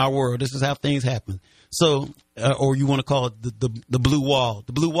 period, in our world. This is how things happen. So, or you want to call it the blue wall.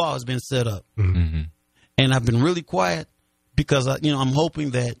 The blue wall has been set up. Mm-hmm. And I've been really quiet because, I'm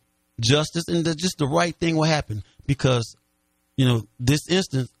hoping that justice and just the right thing will happen because, this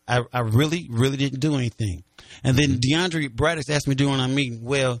instance, I really, really didn't do anything. And then DeAndre Braddock asked me during our meeting,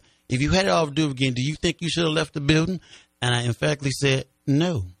 well, if you had it all to do again, do you think you should have left the building? And I emphatically said,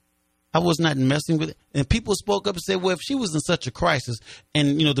 no. I was not messing with it. And people spoke up and said, well, if she was in such a crisis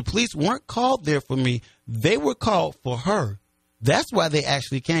and, the police weren't called there for me, they were called for her. That's why they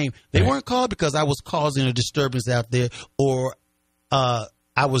actually came. They weren't called because I was causing a disturbance out there or I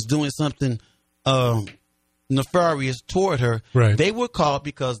was doing something nefarious toward her. Right. They were called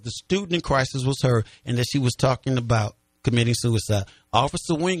because the student in crisis was her and that she was talking about committing suicide.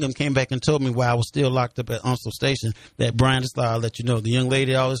 Officer Wingham came back and told me while I was still locked up at Onslow Station that, Brian, I'll let you know, the young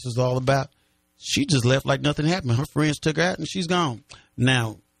lady all this was all about, she just left like nothing happened. Her friends took her out and she's gone.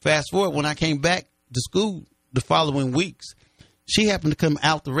 Now, fast forward, when I came back to school the following weeks, she happened to come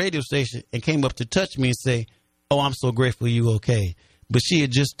out the radio station and came up to touch me and say, oh, I'm so grateful you okay. But she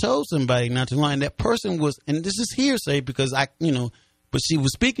had just told somebody not too long. And that person was, and this is hearsay because but she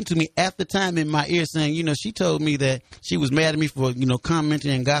was speaking to me at the time in my ear saying, she told me that she was mad at me for,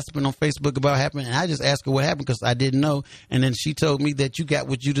 commenting and gossiping on Facebook about what happened. And I just asked her what happened because I didn't know. And then she told me that you got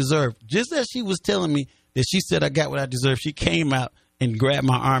what you deserve. Just as she was telling me that she said I got what I deserve, she came out and grabbed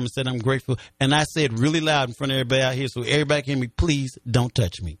my arm and said, I'm grateful. And I said really loud in front of everybody out here so everybody can hear me, please don't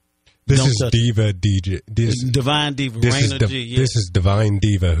touch me. This is Diva DJ. Divine Diva. This is Divine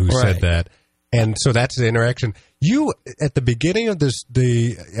Diva who said that. And so that's the interaction. You, at the beginning of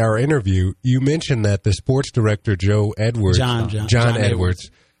our interview, you mentioned that the sports director, Joe Edwards, John Edwards,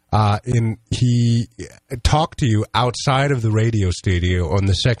 he talked to you outside of the radio studio on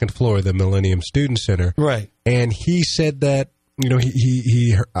the second floor of the Millennium Student Center. Right. And he said that,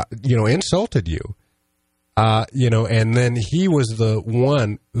 he insulted you. And then he was the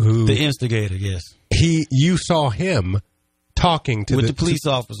one who... The instigator, yes. You saw him talking to the police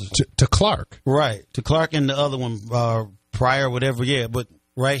officers. To Clark. Right. To Clark and the other one, Pryor, whatever, yeah, but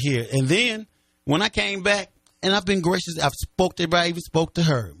right here. And then, when I came back, and I've been gracious, I've spoke to everybody, I even spoke to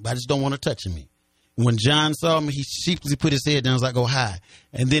her, but I just don't want her touching me. When John saw me, he sheepishly put his head down, I was like, oh, hi.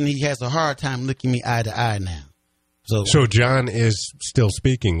 And then he has a hard time looking me eye to eye now. So John is still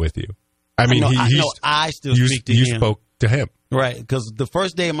speaking with you? I mean, I still speak to him. You spoke to him. Right, because the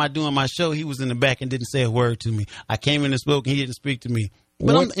first day of doing my show, he was in the back and didn't say a word to me. I came in and spoke, and he didn't speak to me.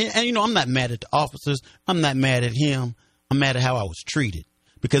 But I'm not mad at the officers. I'm not mad at him. I'm mad at how I was treated.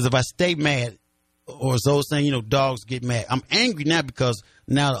 Because if I stay mad, or as those saying, dogs get mad, I'm angry now because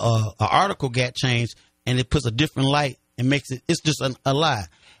now an article got changed, and it puts a different light and makes it's just a lie.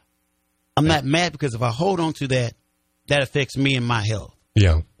 I'm not mad because if I hold on to that affects me and my health.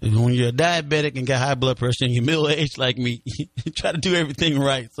 Yeah. When you're a diabetic and got high blood pressure and you're middle-aged like me, you try to do everything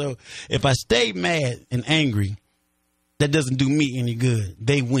right. So if I stay mad and angry, that doesn't do me any good.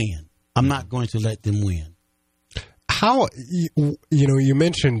 They win. I'm not going to let them win. How, you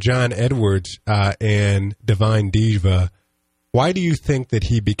mentioned John Edwards and Divine Diva. Why do you think that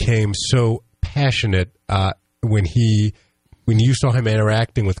he became so passionate when you saw him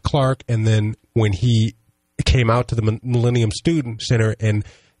interacting with Clark and then when he came out to the Millennium Student Center and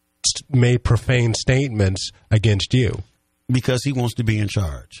made profane statements against you? Because he wants to be in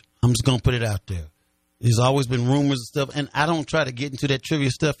charge. I'm just going to put it out there. There's always been rumors and stuff, and I don't try to get into that trivia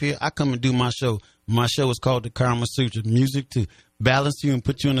stuff here. I come and do my show. My show is called The Karma Sutra, music to balance you and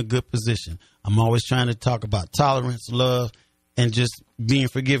put you in a good position. I'm always trying to talk about tolerance, love, and just being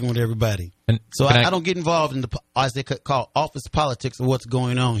forgiving with everybody. And so I don't get involved in as they call office politics of what's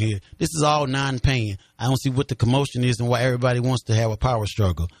going on here. This is all non-paying. I don't see what the commotion is and why everybody wants to have a power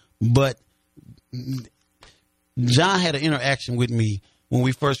struggle. But John had an interaction with me when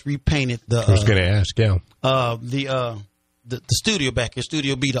we first repainted the. I was going to ask, yeah. The studio back here,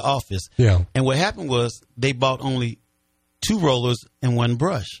 Studio B, the office. Yeah. And what happened was they bought only 2 rollers and 1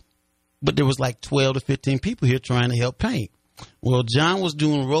 brush, but there was like 12 to 15 people here trying to help paint. Well, John was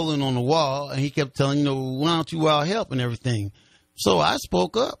doing rolling on the wall, and he kept telling, why don't you all help and everything? So I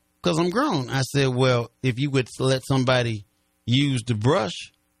spoke up because I'm grown. I said, well, if you would let somebody use the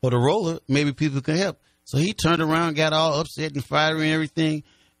brush or the roller, maybe people can help. So he turned around, got all upset and fiery and everything.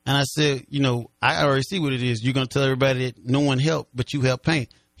 And I said, I already see what it is. You're going to tell everybody that no one helped, but you helped paint.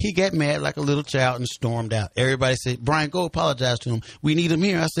 He got mad like a little child and stormed out. Everybody said, Brian, go apologize to him. We need him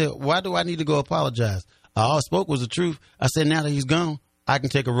here. I said, why do I need to go apologize? All I spoke was the truth. I said, now that he's gone, I can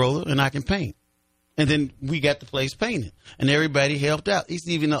take a roller and I can paint. And then we got the place painted. And everybody helped out. It's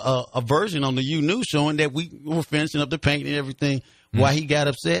even a version on the U News showing that we were finishing up the paint and everything. Mm-hmm. Why he got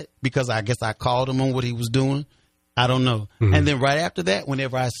upset? Because I guess I called him on what he was doing. I don't know. Mm-hmm. And then right after that,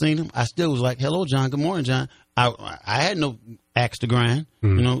 whenever I seen him, I still was like, hello, John. Good morning, John. I had no axe to grind.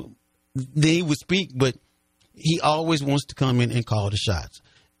 Mm-hmm. You know, then he would speak, but he always wants to come in and call the shots.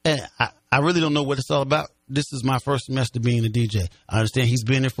 And I really don't know what it's all about. This is my first semester being a DJ. I understand he's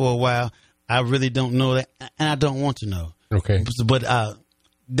been there for a while. I really don't know that, and I don't want to know. Okay. But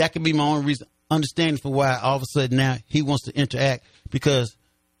that could be my only reason, understanding for why all of a sudden now he wants to interact, because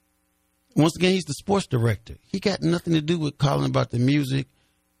once again, he's the sports director. He got nothing to do with calling about the music,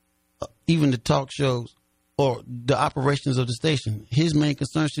 even the talk shows, or the operations of the station. His main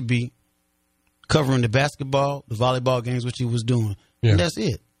concern should be covering the basketball, the volleyball games, which he was doing. Yeah. And that's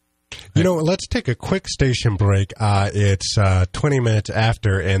it. You know, let's take a quick station break. It's 20 minutes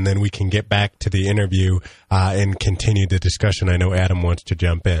after, and then we can get back to the interview and continue the discussion. I know Adam wants to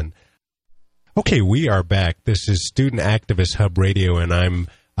jump in. Okay, we are back. This is Student Activist Hub Radio, and I'm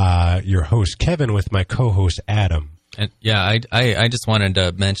your host, Kevin, with my co-host, Adam. And yeah, I just wanted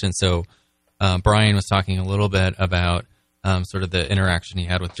to mention, so Brian was talking a little bit about sort of the interaction he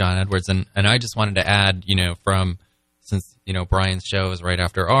had with John Edwards, and I just wanted to add, you know, since, you know, Brian's show is right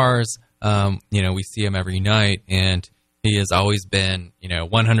after ours, you know, we see him every night, and he has always been, you know,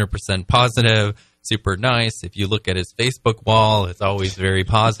 100% positive, super nice. If you look at his Facebook wall, it's always very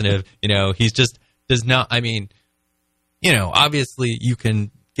positive. You know, he's just does not, I mean, you know, obviously you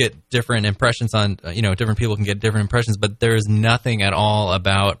can get different impressions on, you know, different people can get different impressions, but there is nothing at all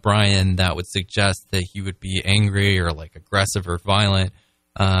about Brian that would suggest that he would be angry or like aggressive or violent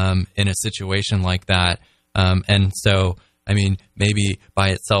in a situation like that. And so, I mean, maybe by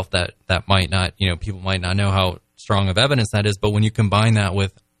itself that might not, you know, people might not know how strong of evidence that is. But when you combine that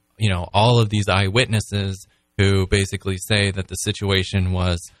with, you know, all of these eyewitnesses who basically say that the situation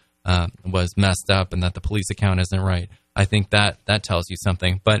was messed up and that the police account isn't right, I think that tells you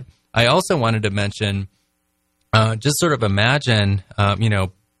something. But I also wanted to mention, just sort of imagine, you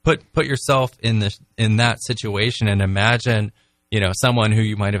know, put yourself in that situation and imagine, you know, someone who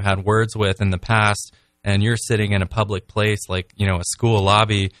you might have had words with in the past, and you're sitting in a public place like, you know, a school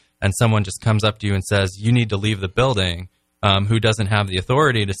lobby, and someone just comes up to you and says, you need to leave the building, who doesn't have the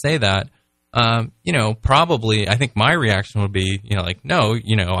authority to say that, you know, probably, I think my reaction would be, you know, like, no,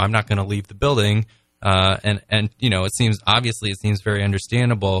 you know, I'm not going to leave the building. And, you know, it seems very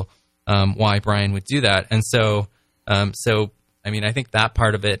understandable, why Brian would do that. And so, I mean, I think that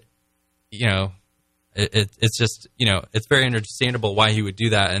part of it, you know, it's just, you know, it's very understandable why he would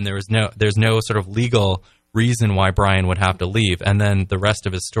do that, and there's no sort of legal reason why Brian would have to leave. And then the rest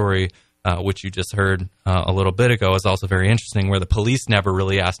of his story, which you just heard a little bit ago, is also very interesting, where the police never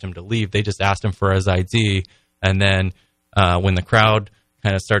really asked him to leave. They just asked him for his ID, and then when the crowd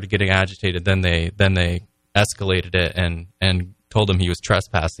kind of started getting agitated, then they escalated it and told him he was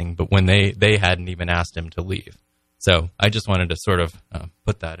trespassing, but when they hadn't even asked him to leave. So I just wanted to sort of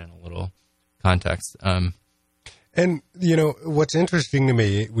put that in a little context. And, you know, what's interesting to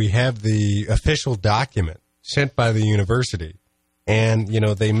me, we have the official document sent by the university, and, you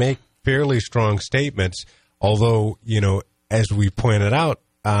know, they make fairly strong statements, although, you know, as you pointed out,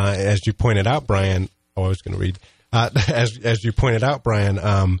 Brian, I was going to read, as you pointed out,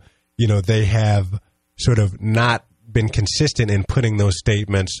 Brian, you know, they have sort of not been consistent in putting those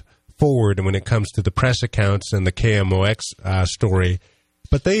statements forward when it comes to the press accounts and the KMOX story.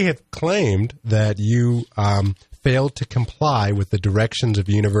 But they have claimed that you failed to comply with the directions of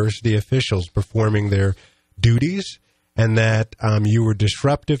university officials performing their duties, and that you were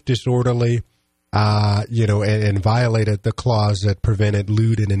disruptive, disorderly, you know, and violated the clause that prevented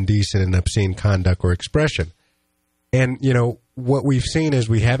lewd and indecent and obscene conduct or expression. And, you know, what we've seen is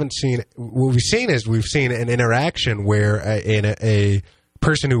we've seen an interaction where a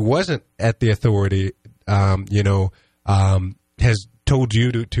person who wasn't at the authority, you know, has told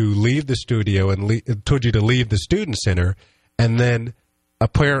you to leave the studio and told you to leave the student center, and then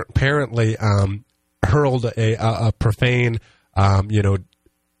apparently hurled a profane, you know,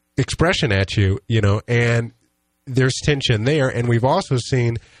 expression at you, you know, and there's tension there. And we've also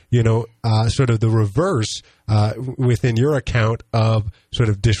seen, you know, sort of the reverse within your account of sort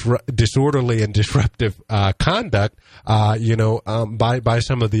of disorderly and disruptive conduct, you know, by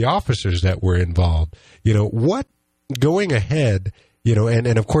some of the officers that were involved. You know, what going ahead, you know,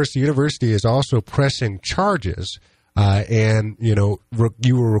 and of course the university is also pressing charges and you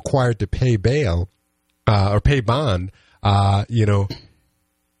were required to pay bail or pay bond.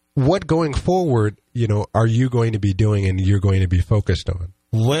 What going forward, are you going to be doing and you're going to be focused on?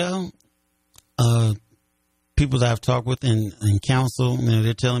 Well, people that I've talked with in council,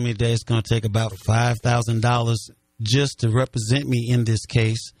 they're telling me that it's going to take about $5,000 just to represent me in this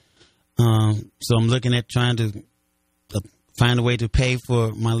case. So I'm looking at trying to find a way to pay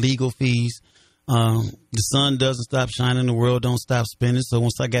for my legal fees. The sun doesn't stop shining, the world don't stop spinning. So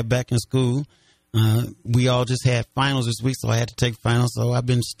once I got back in school, we all just had finals this week, so I had to take finals. So I've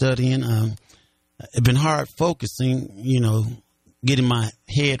been studying. It's been hard focusing, getting my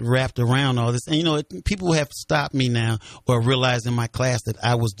head wrapped around all this. And, people have stopped me now or realized in my class that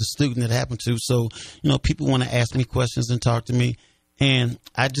I was the student that happened to. So, people want to ask me questions and talk to me. And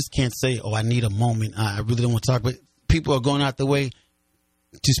I just can't say, I need a moment. I really don't want to talk. But people are going out the way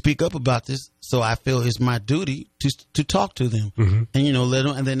to speak up about this. So I feel it's my duty to talk to them. Mm-hmm. And, let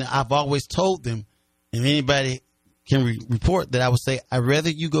them. And then I've always told them, if anybody can report, that I would say, I'd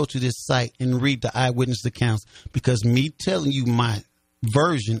rather you go to this site and read the eyewitness accounts, because me telling you my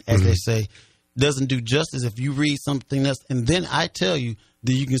version, as they say, doesn't do justice. If you read something else and then I tell you,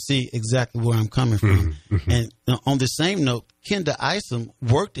 then you can see exactly where I'm coming from. Mm-hmm. And on the same note, Kenda Isom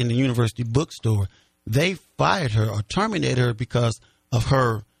worked in the university bookstore. They fired her or terminated her because of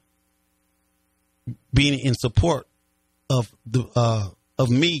her being in support of of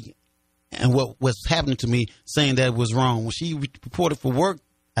me and what was happening to me, saying that it was wrong. When she reported for work,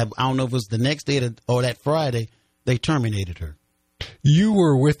 I don't know if it was the next day or that Friday, they terminated her. You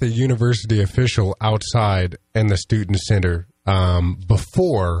were with a university official outside in the student center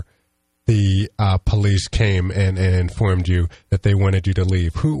before the police came and informed you that they wanted you to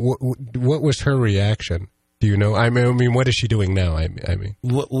leave. What was her reaction? Do you know? I mean, what is she doing now? I mean,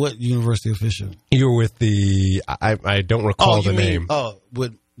 what university official? You were with the. I don't recall the name.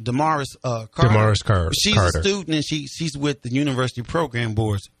 With Damaris Carter. Damaris Carter. She's a student, and she's with the university program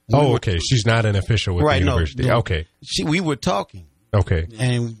boards. Okay. She's not an official with the university. No. Okay. We were talking. Okay.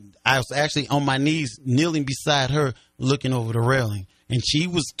 And I was actually on my knees, kneeling beside her, looking over the railing. And she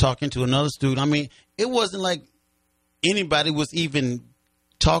was talking to another student. I mean, it wasn't like anybody was even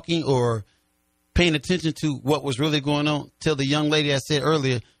talking or paying attention to what was really going on, till the young lady I said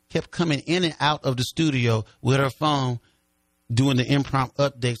earlier kept coming in and out of the studio with her phone, doing the impromptu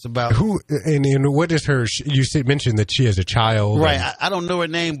updates about who and what is her. You mentioned that she has a child, right? I don't know her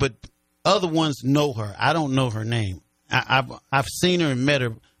name, but other ones know her. I don't know her name. I've seen her and met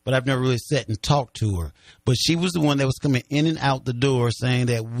her, but I've never really sat and talked to her. But she was the one that was coming in and out the door saying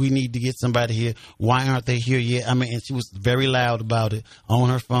that we need to get somebody here. Why aren't they here yet? I mean, and she was very loud about it on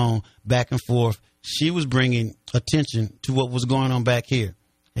her phone, back and forth. She was bringing attention to what was going on back here.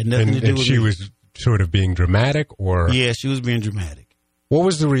 Had nothing to do with she was sort of being dramatic, or? Yeah, she was being dramatic. What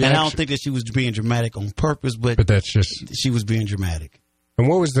was the reaction? And I don't think that she was being dramatic on purpose, but that's just... she was being dramatic. And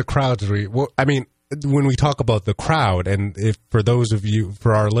what was the crowd's I mean, when we talk about the crowd, and if for those of you,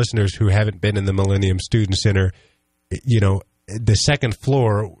 for our listeners who haven't been in the Millennium Student Center, the second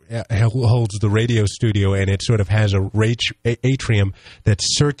floor holds the radio studio, and it sort of has a atrium that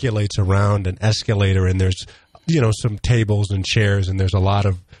circulates around an escalator, and there's, some tables and chairs, and there's a lot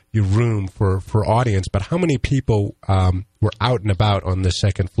of room for audience. But how many people were out and about on the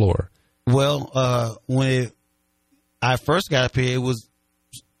second floor? Well, when I first got up here, it was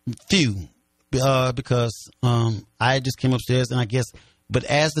few. Because I just came upstairs, and I guess, but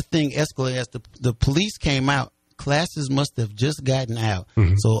as the thing escalated, as the police came out, classes must have just gotten out.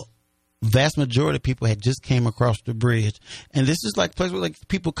 Mm-hmm. So vast majority of people had just came across the bridge. And this is like a place where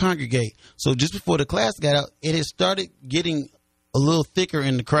people congregate. So just before the class got out, it had started getting a little thicker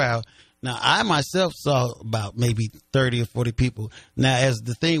in the crowd. Now, I myself saw about maybe 30 or 40 people. Now, as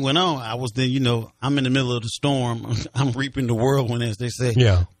the thing went on, I was then, I'm in the middle of the storm. I'm reaping the whirlwind, as they say.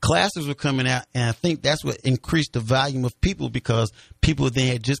 Yeah. Classes were coming out, and I think that's what increased the volume of people, because people then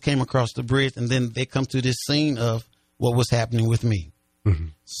had just came across the bridge, and then they come to this scene of what was happening with me. Mm-hmm.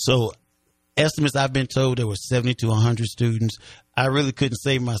 So, estimates I've been told there were 70 to 100 students. I really couldn't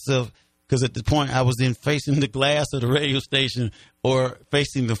save myself, because at the point I was in facing the glass of the radio station or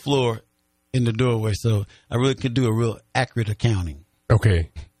facing the floor in the doorway, so I really could do a real accurate accounting.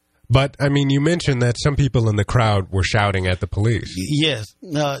 Okay. But, I mean, you mentioned that some people in the crowd were shouting at the police. Yes.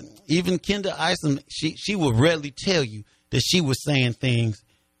 Even Kenda Isom, she will readily tell you that she was saying things,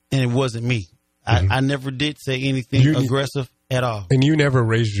 and it wasn't me. Mm-hmm. I never did say anything aggressive at all. And you never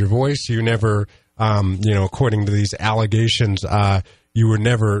raised your voice? You never, according to these allegations, you were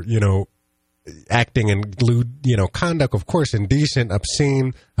never, acting in lewd, conduct, of course, indecent,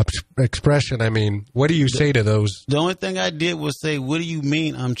 obscene expression. I mean, what do you say to those? The only thing I did was say, what do you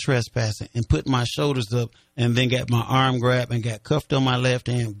mean I'm trespassing? And put my shoulders up and then got my arm grabbed and got cuffed on my left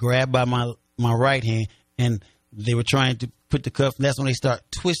hand, grabbed by my right hand. And they were trying to put the cuff. And that's when they start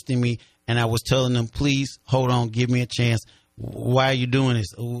twisting me. And I was telling them, please, hold on, give me a chance. Why are you doing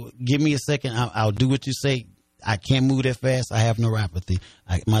this? Give me a second. I'll do what you say. I can't move that fast. I have neuropathy.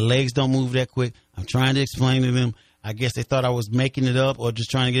 My legs don't move that quick. I'm trying to explain to them. I guess they thought I was making it up or just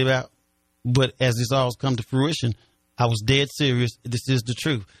trying to get it out. But as this all has come to fruition, I was dead serious. This is the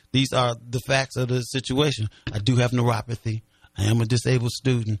truth. These are the facts of the situation. I do have neuropathy. I am a disabled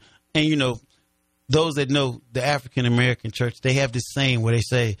student. And, those that know the African American church, they have this saying where they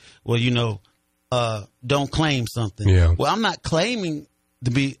say, well, don't claim something. Yeah. Well, I'm not claiming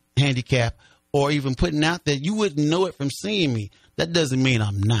to be handicapped or even putting out that you wouldn't know it from seeing me. That doesn't mean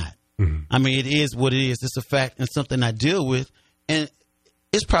I'm not. Mm-hmm. I mean, it is what it is. It's a fact and something I deal with. And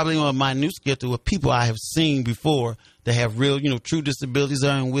it's probably on my new schedule with people I have seen before that have real, true disabilities,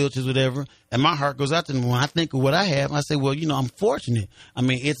 are in wheelchairs, whatever. And my heart goes out to them. When I think of what I have, I say, well, I'm fortunate. I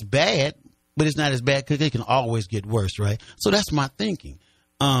mean, it's bad, but it's not as bad because it can always get worse, right? So that's my thinking.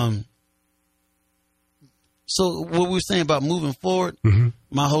 So what we were saying about moving forward,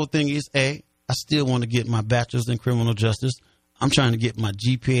 my whole thing is, I still want to get my bachelor's in criminal justice. I'm trying to get my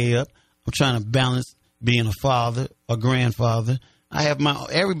GPA up. I'm trying to balance being a father, a grandfather. I have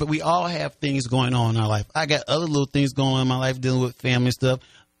but we all have things going on in our life. I got other little things going on in my life dealing with family stuff.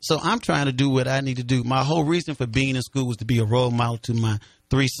 So I'm trying to do what I need to do. My whole reason for being in school was to be a role model to my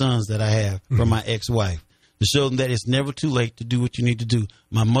 3 sons that I have from my ex-wife, to show them that it's never too late to do what you need to do.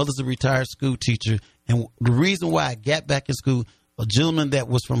 My mother's a retired school teacher. And the reason why I got back in school, a gentleman that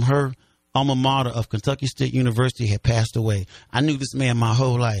was from her alma mater of Kentucky State University had passed away. I knew this man my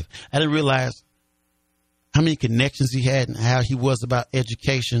whole life. I didn't realize how many connections he had and how he was about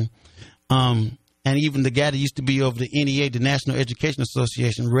education. And even the guy that used to be over the NEA, the National Education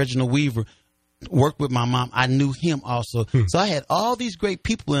Association, Reginald Weaver, worked with my mom. I knew him also. So I had all these great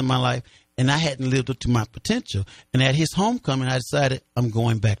people in my life, and I hadn't lived up to my potential. And at his homecoming, I decided I'm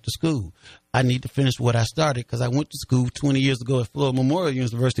going back to school. I need to finish what I started because I went to school 20 years ago at Florida Memorial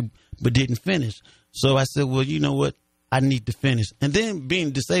University, but didn't finish. So I said, well, you know what? I need to finish. And then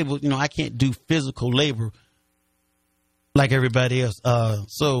being disabled, I can't do physical labor like everybody else.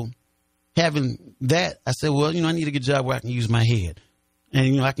 So having that, I said, well, I need to get a job where I can use my head.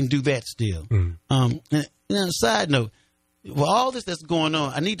 And, I can do that still. And on a side note, with all this that's going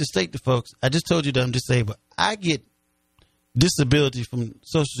on, I need to state to folks, I just told you that I'm disabled. I get disability from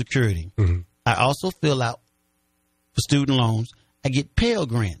Social Security. I also fill out for student loans. I get Pell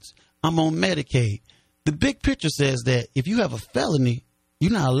Grants. I'm on Medicaid. The big picture says that if you have a felony,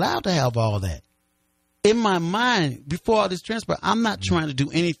 you're not allowed to have all that. In my mind, before all this transport, I'm not trying to do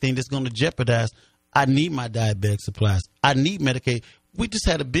anything that's going to jeopardize. I need my diabetic supplies. I need Medicaid. We just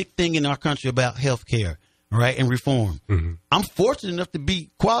had a big thing in our country about health care, right, and reform. I'm fortunate enough to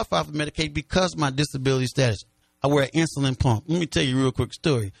be qualified for Medicaid because of my disability status. I wear an insulin pump. Let me tell you a real quick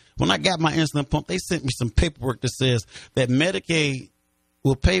story. When I got my insulin pump, they sent me some paperwork that says that Medicaid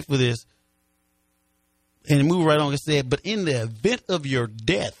will pay for this. And move right on, it said, but in the event of your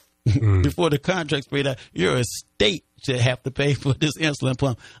death, before the contract's paid out, your estate should have to pay for this insulin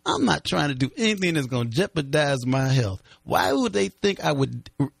pump. I'm not trying to do anything that's going to jeopardize my health. Why would they think I would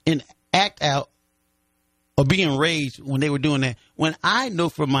act out or be enraged when they were doing that, when I know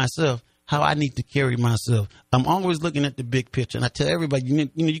for myself how I need to carry myself? I'm always looking at the big picture, and I tell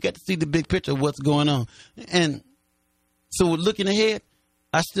everybody, you got to see the big picture of what's going on. And so looking ahead,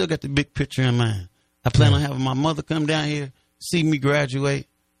 I still got the big picture in mind. I plan on having my mother come down here, see me graduate,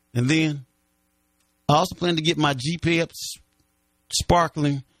 and then I also plan to get my GPA up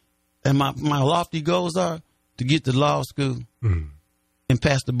sparkling, and my lofty goals are to get to law school and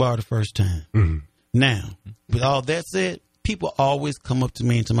pass the bar the first time. Now, with all that said, people always come up to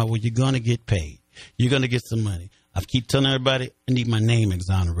me and tell me, well, you're going to get paid. You're going to get some money. I keep telling everybody, I need my name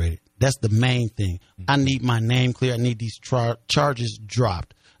exonerated. That's the main thing. I need my name clear. I need these charges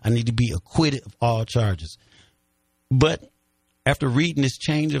dropped. I need to be acquitted of all charges. But after reading this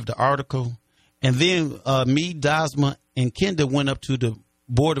change of the article, and then me, Dosma, and Kenda went up to the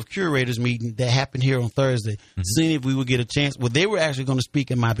Board of Curators meeting that happened here on Thursday, seeing if we would get a chance. Well, they were actually going to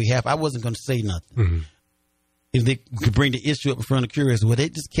speak in my behalf. I wasn't going to say nothing. If they could bring the issue up in front of curators. Well, they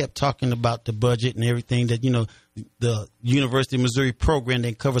just kept talking about the budget and everything that, the University of Missouri program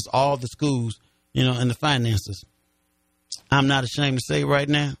that covers all the schools, and the finances. I'm not ashamed to say right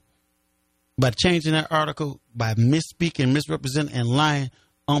now, by changing that article, by misspeaking, misrepresenting, and lying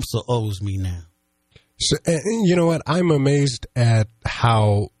UMSA owes me now. So, and you know what? I'm amazed at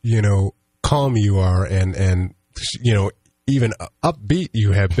how, calm you are and even upbeat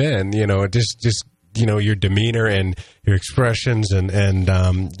you have been, just your demeanor and your expressions and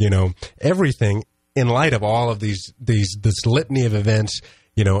everything in light of all of this litany of events,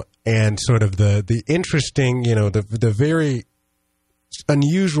 and sort of the interesting, the very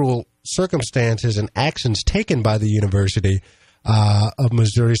unusual circumstances and actions taken by the University of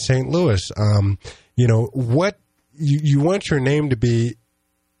Missouri St. Louis. What you want your name to be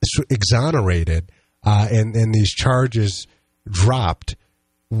exonerated and these charges dropped.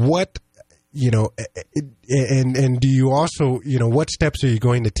 What and do you also what steps are you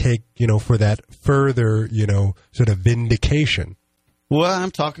going to take for that further sort of vindication? Well,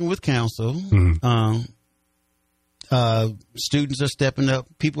 I'm talking with counsel. Mm-hmm. Students are stepping up.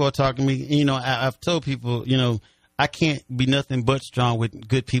 People are talking to me. I've told people, I can't be nothing but strong with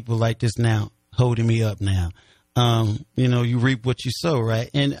good people like this now, holding me up now. You reap what you sow, right?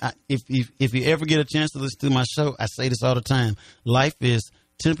 And if you ever get a chance to listen to my show, I say this all the time. Life is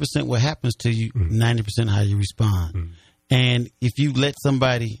 10% what happens to you, 90% how you respond. Mm-hmm. And if you let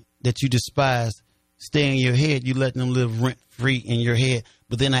somebody that you despise stay in your head, you let them live rent-free in your head.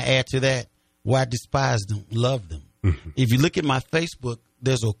 But then I add to that, why despise them? Love them. Mm-hmm. If you look at my Facebook,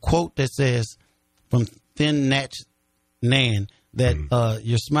 there's a quote that says from Thin Natch Nan that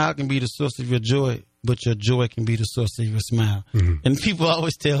your smile can be the source of your joy, but your joy can be the source of your smile. Mm-hmm. And people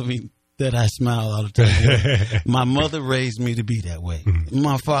always tell me that I smile all the time. My mother raised me to be that way. Mm-hmm.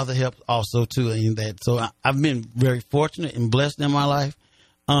 My father helped also too in that. So I've been very fortunate and blessed in my life.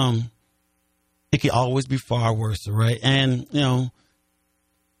 It could always be far worse, right? And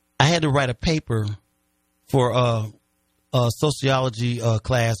I had to write a paper for a sociology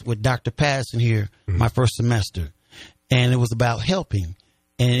class with Dr. Patterson here, my first semester, and it was about helping.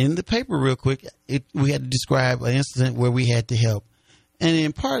 And in the paper, real quick, we had to describe an incident where we had to help. And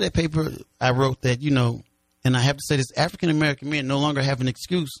in part of that paper, I wrote that, and I have to say this, African-American men no longer have an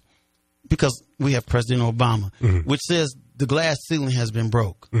excuse because we have President Obama, which says the glass ceiling has been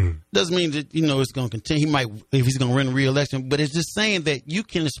broke. Doesn't mean that, it's going to continue. He might, if he's going to run re-election, but it's just saying that you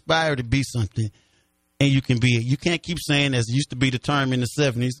can aspire to be something and you can be it. You can't keep saying, as used to be the term in the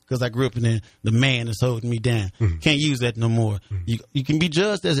 70s, because I grew up in the man is holding me down. Can't use that no more. You can be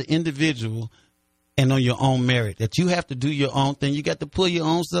judged as an individual and on your own merit, that you have to do your own thing. You got to pull your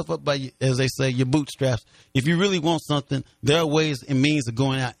own self up by, as they say, your bootstraps. If you really want something, there are ways and means of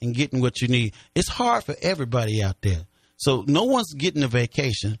going out and getting what you need. It's hard for everybody out there. So no one's getting a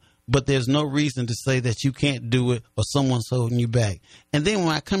vacation, but there's no reason to say that you can't do it or someone's holding you back. And then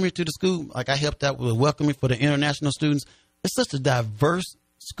when I come here to the school, like I helped out with welcoming for the international students, it's such a diverse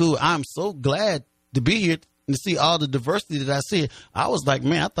school. I'm so glad to be here and to see all the diversity that I see. I was like,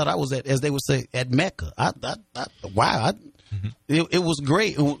 man, I thought I was at, as they would say, at Mecca. Wow. It was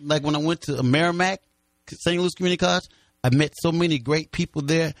great. Like when I went to Merrimack, St. Louis Community College, I met so many great people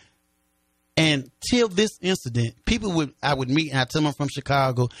there. And till this incident, I would meet, and I tell them I'm from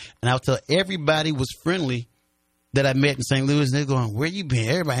Chicago, and I would tell everybody was friendly that I met in St. Louis, and they're going, where you been?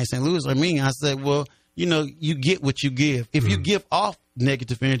 Everybody in St. Louis. I said, well, you get what you give. If you give off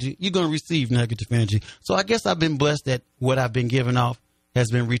negative energy, you're going to receive negative energy. So I guess I've been blessed that what I've been giving off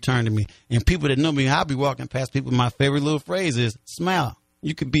has been returned to me. And people that know me, I'll be walking past people, my favorite little phrase is, smile.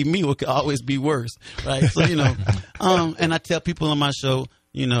 You could be me or it could always be worse, right? So, and I tell people on my show,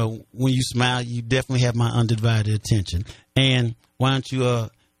 when you smile, you definitely have my undivided attention. And why don't you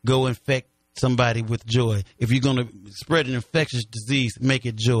go infect somebody with joy? If you're going to spread an infectious disease, make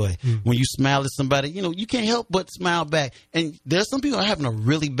it joy. When you smile at somebody, you can't help but smile back. And there's some people who are having a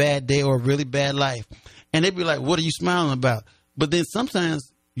really bad day or a really bad life. And they'd be like, what are you smiling about? But then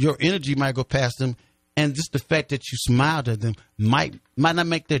sometimes your energy might go past them. And just the fact that you smiled at them might not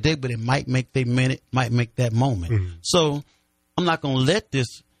make their day, but it might make their minute, might make that moment. So I'm not going to let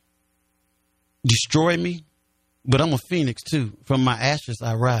this destroy me, but I'm a phoenix too. From my ashes,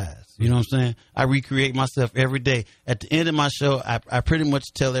 I rise. You know what I'm saying? I recreate myself every day. At the end of my show, I pretty much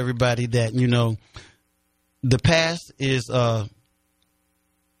tell everybody that, the past is the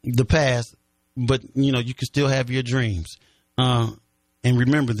past, but, you can still have your dreams and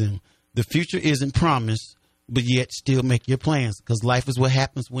remember them. The future isn't promised, but yet still make your plans, because life is what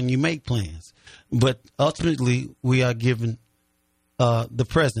happens when you make plans. But ultimately, we are given the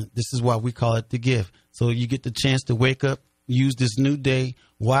present. This is why we call it the gift. So you get the chance to wake up, use this new day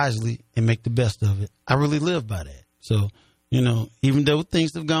wisely, and make the best of it. I really live by that. So, even though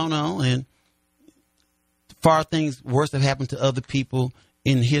things have gone on and far things worse have happened to other people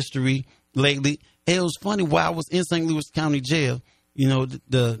in history lately, it was funny while I was in St. Louis County Jail, you know,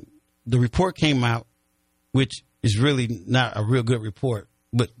 the report came out, which is really not a real good report,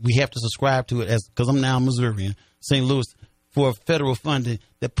 but we have to subscribe to it because I'm now a Missourian, St. Louis, for federal funding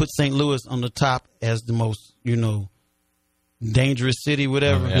that puts St. Louis on the top as the most, you know, dangerous city,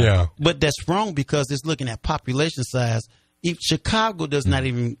 whatever. Yeah. But that's wrong because it's looking at population size. Chicago does not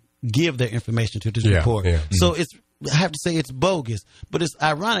even give their information to this report. Yeah. So I have to say it's bogus. But it's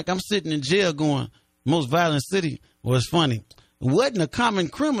ironic. I'm sitting in jail going, most violent city. Well, it's funny. Wasn't a common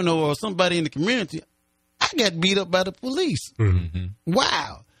criminal or somebody in the community. I got beat up by the police. Mm-hmm.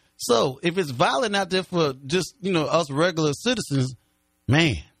 Wow. So if it's violent out there for just, you know, us regular citizens,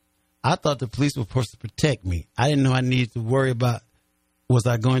 man, I thought the police were supposed to protect me. I didn't know I needed to worry about, was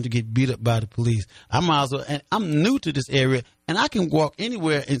I going to get beat up by the police? I might as well, and I'm new to this area, and I can walk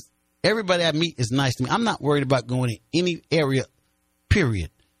anywhere, and everybody I meet is nice to me. I'm not worried about going in any area,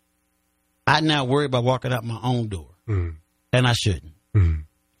 period. I now worry about walking out my own door, and I shouldn't.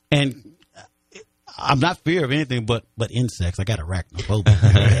 And I'm not fear of anything but insects. I got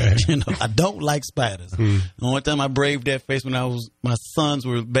arachnophobia. You know, I don't like spiders. The only time I braved that face when my sons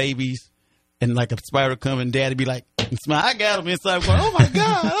were babies, and like a spider come and daddy be like, and smile. I got them inside. Going, oh my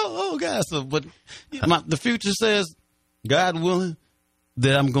God, oh God. So, but the future says, God willing,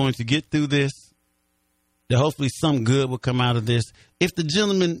 that I'm going to get through this. That hopefully some good will come out of this. If the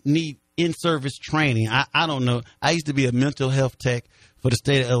gentlemen need in-service training, I don't know. I used to be a mental health tech for the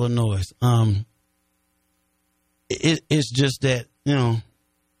state of Illinois. It's just that, you know,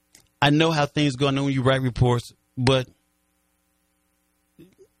 I know how things go. I know when you write reports, but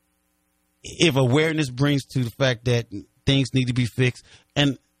if awareness brings to the fact that things need to be fixed,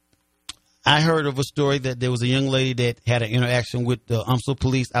 and I heard of a story that there was a young lady that had an interaction with the UMSL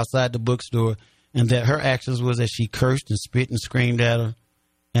police outside the bookstore, and that her actions was that she cursed and spit and screamed at her,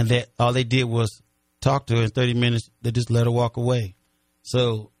 and that all they did was talk to her in 30 minutes. They just let her walk away.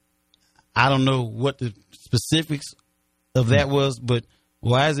 So I don't know what the specifics of that was, but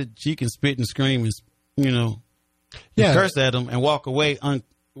why is it she can spit and scream and, you know, curse at them and walk away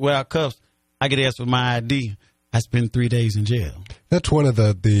without cuffs? I get asked for my ID. I spend 3 days in jail. That's one of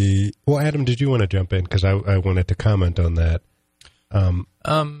the well, Adam, did you want to jump in? Because I wanted to comment on that.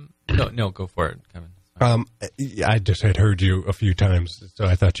 No, go for it, Kevin. I just had heard you a few times, so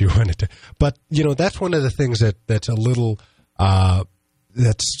I thought you wanted to. But, you know, that's one of the things that's a little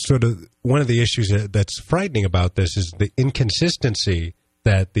that's sort of one of the issues that's frightening about this is the inconsistency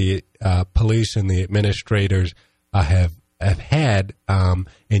that the police and the administrators have had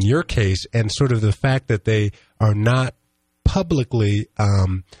in your case, and sort of the fact that they are not publicly,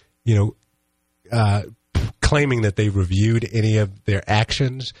 claiming that they reviewed any of their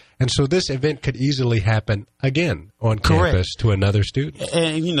actions. And so this event could easily happen again on campus to another student.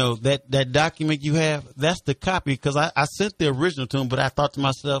 And, you know, that document you have, that's the copy, because I sent the original to them, but I thought to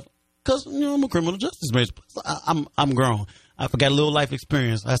myself, because, you know, I'm a criminal justice major. I'm grown. I forgot a little life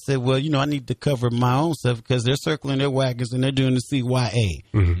experience. I said, well, you know, I need to cover my own stuff because they're circling their wagons and they're doing the CYA.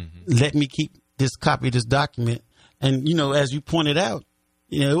 Mm-hmm. Let me keep this copy of this document. And, you know, as you pointed out,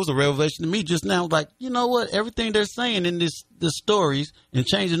 you know, it was a revelation to me just now. Like, you know what? Everything they're saying in the stories and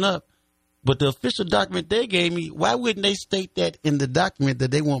changing up, but the official document they gave me, why wouldn't they state that in the document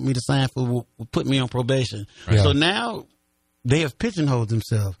that they want me to sign for, will put me on probation? Right. So now they have pigeonholed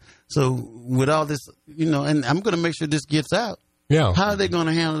themselves. So with all this, you know, and I'm going to make sure this gets out. Yeah. How are they going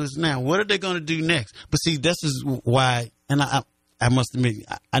to handle this now? What are they going to do next? But see, this is why, and I must admit,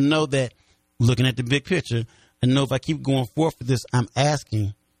 I know that looking at the big picture, I know if I keep going forth with this, I'm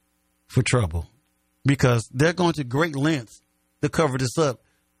asking for trouble because they're going to great lengths to cover this up.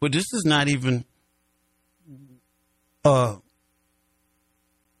 But this is not even, this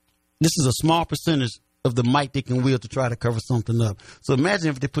is a small percentage of the might they can wield to try to cover something up. So imagine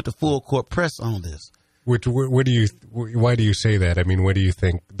if they put the full court press on this. Why do you say that? I mean, what do you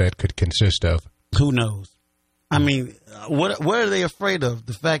think that could consist of? Who knows? I mean, what are they afraid of?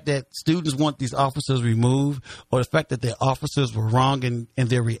 The fact that students want these officers removed, or the fact that their officers were wrong in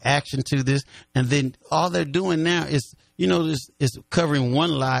their reaction to this, and then all they're doing now is, you know, is covering one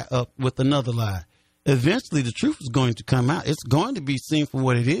lie up with another lie. Eventually, the truth is going to come out. It's going to be seen for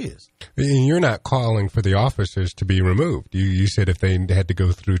what it is. And you're not calling for the officers to be removed. You said if they had to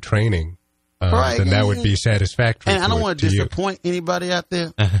go through training, right, then that would be satisfactory. And I don't want to disappoint anybody out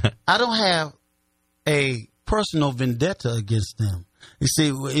there. I don't have a personal vendetta against them. You see,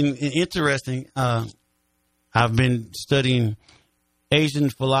 interesting, I've been studying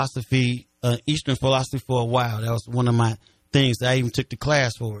Asian philosophy, Eastern philosophy for a while. That was one of my things. I even took the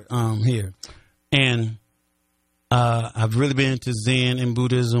class for it here. And I've really been into Zen and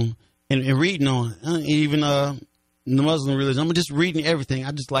Buddhism and reading on it. Even the Muslim religion. I'm just reading everything.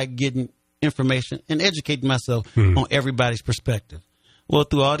 I just like getting information and educating myself on everybody's perspective. Well,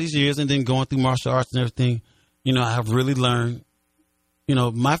 through all these years and then going through martial arts and everything, I've really learned,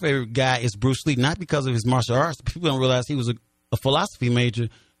 my favorite guy is Bruce Lee, not because of his martial arts. People don't realize he was a philosophy major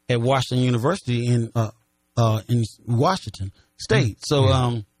at Washington University in Washington State.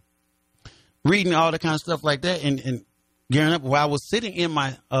 So, reading all the kind of stuff like that and gearing up while I was sitting in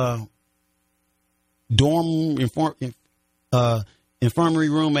my dorm infirmary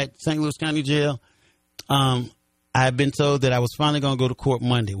room at St. Louis County Jail, I had been told that I was finally going to go to court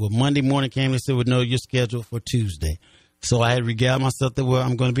Monday. Well, Monday morning came and said, well, no, you're scheduled for Tuesday. So I had regaled myself that, well,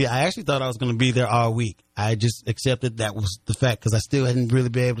 I'm going to be. I actually thought I was going to be there all week. I just accepted that was the fact because I still hadn't really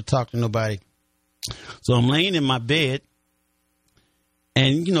been able to talk to nobody. So I'm laying in my bed,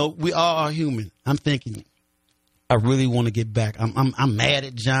 and, we all are human. I'm thinking, I really want to get back. I'm mad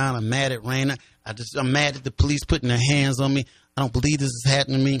at John. I'm mad at Raina. I'm mad at the police putting their hands on me. I don't believe this is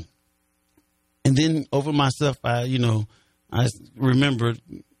happening to me. And then over myself, I remembered,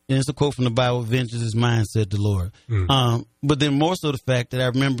 and it's a quote from the Bible, vengeance is mine, said the Lord. But then more so the fact that I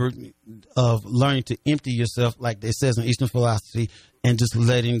remembered of learning to empty yourself, like it says in Eastern philosophy, and just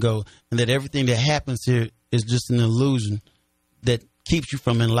letting go. And that everything that happens here is just an illusion that keeps you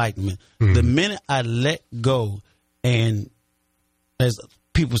from enlightenment. The minute I let go, and as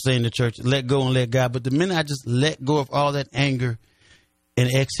people say in the church, let go and let God. But the minute I just let go of all that anger and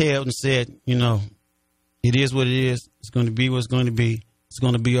exhaled and said, it is what it is. It's going to be what it's going to be. It's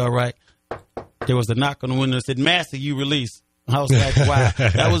going to be all right. There was a knock on the window that said, Master, you release. I was like, wow.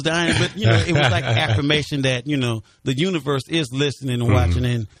 That was the iron. But, it was like affirmation that, the universe is listening and watching.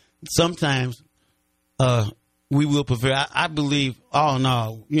 And sometimes we will prevail. I believe, all in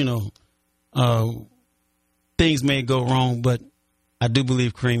all, things may go wrong, but I do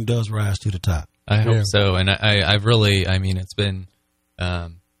believe cream does rise to the top. I hope so. And I've really, it's been,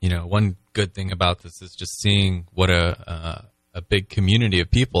 one good thing about this is just seeing what a big community of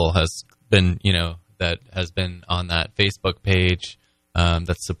people has been, that has been on that Facebook page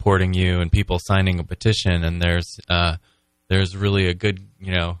that's supporting you, and people signing a petition. And there's really a good,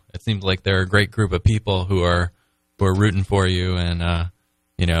 it seems like they're a great group of people who are rooting for you, and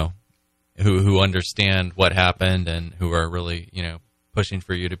who understand what happened and who are really pushing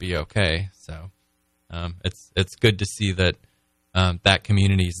for you to be okay. So it's good to see that that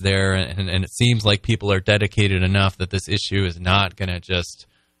community's there, and it seems like people are dedicated enough that this issue is not going to just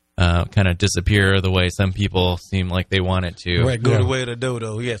kind of disappear the way some people seem like they want it to. Right, go the way of the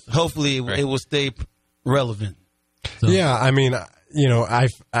dodo. Yes, hopefully it will stay relevant. So. Yeah,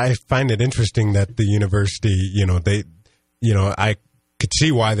 I find it interesting that the university, I could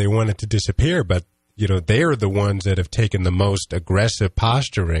see why they want it to disappear, but they are the ones that have taken the most aggressive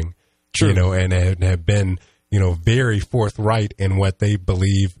posturing, and have been, very forthright in what they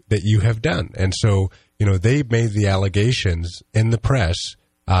believe that you have done. And so, they made the allegations in the press.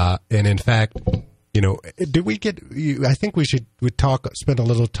 And in fact, do we get, I think we would spend a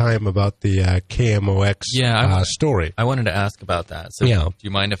little time about the KMOX story. I wanted to ask about that. So do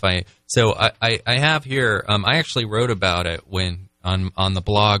you mind if I have here, I actually wrote about it when, on the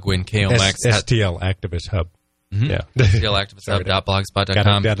blog when KMOX STL Activist Hub. Mm-hmm. Yeah.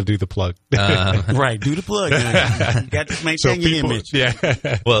 STLActivistHub.blogspot.com. Got to do the plug. Right. Do the plug. You got to maintain your image. Yeah.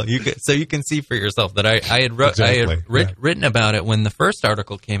 Well, you can see for yourself that I had written about it when the first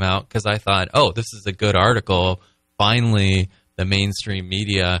article came out, because I thought, oh, this is a good article. Finally, the mainstream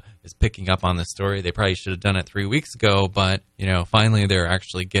media is picking up on this story. They probably should have done it 3 weeks ago, but finally they're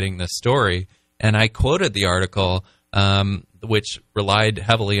actually getting this story. And I quoted the article, which relied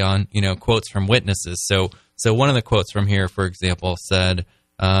heavily on quotes from witnesses. So one of the quotes from here, for example, said,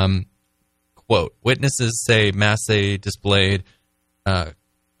 quote, "Witnesses say Massey displayed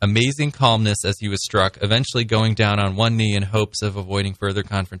amazing calmness as he was struck, eventually going down on one knee in hopes of avoiding further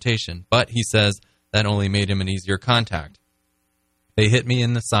confrontation. But, he says, that only made him an easier contact. They hit me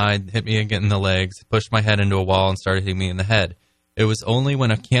in the side, hit me again in the legs, pushed my head into a wall, and started hitting me in the head. It was only when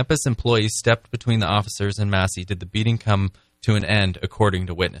a campus employee stepped between the officers and Massey did the beating come to an end, according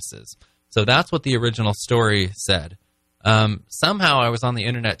to witnesses." So that's what the original story said. Somehow I was on the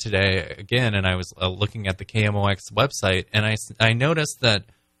internet today again, and I was looking at the KMOX website, and I noticed that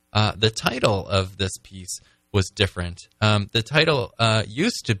the title of this piece was different. The title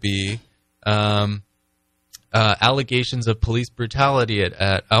used to be Allegations of Police Brutality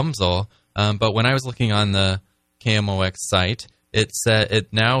at UMSL, but when I was looking on the KMOX site,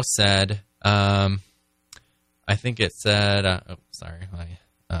 it now said, I think it said, sorry,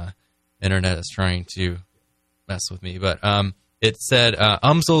 my internet is trying to mess with me, but it said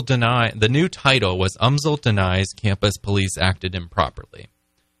the new title was Umzel denies campus police acted improperly.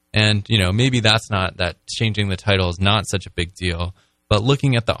 And, maybe that changing the title is not such a big deal. But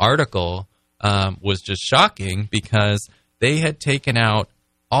looking at the article was just shocking because they had taken out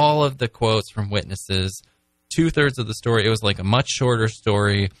all of the quotes from witnesses, 2/3 of the story. It was like a much shorter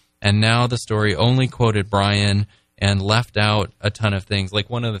story. And now the story only quoted Brian and left out a ton of things. Like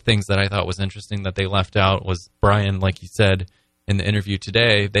one of the things that I thought was interesting that they left out was Brian, like he said in the interview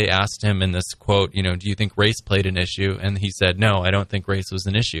today, they asked him in this quote, do you think race played an issue? And he said, no, I don't think race was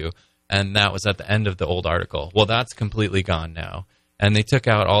an issue. And that was at the end of the old article. Well, that's completely gone now. And they took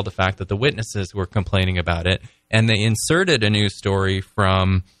out all the fact that the witnesses were complaining about it. And they inserted a news story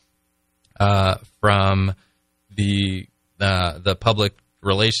from the public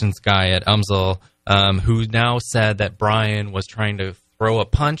relations guy at Umzel, who now said that Brian was trying to throw a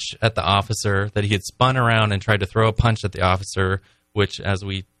punch at the officer, that he had spun around and tried to throw a punch at the officer, which, as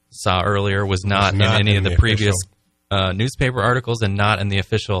we saw earlier, was not in any of the previous newspaper articles and not in the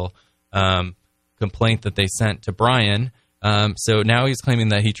official complaint that they sent to Brian. So now he's claiming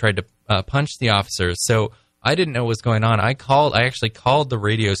that he tried to punch the officers. So I didn't know what was going on. I actually called the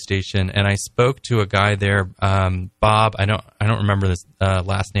radio station and I spoke to a guy there, Bob. I don't remember this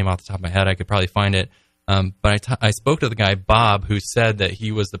last name off the top of my head. I could probably find it. But I spoke to the guy, Bob, who said that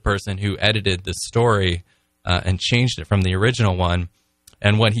he was the person who edited the story and changed it from the original one.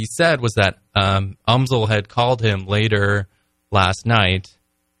 And what he said was that Umzel had called him later last night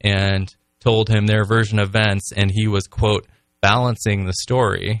and told him their version of events, and he was, quote, balancing the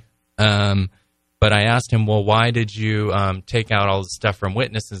story. But I asked him, well, why did you take out all the stuff from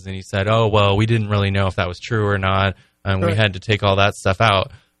witnesses? And he said, oh, well, we didn't really know if that was true or not, and we had to take all that stuff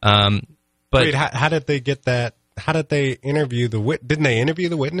out. But wait, how did they get that? How did they interview didn't they interview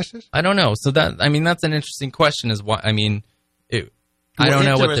the witnesses? I don't know. So that's an interesting question. Is why I don't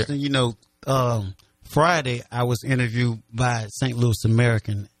know what they're. Friday I was interviewed by St. Louis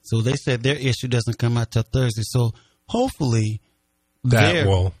American, so they said their issue doesn't come out till Thursday. So hopefully that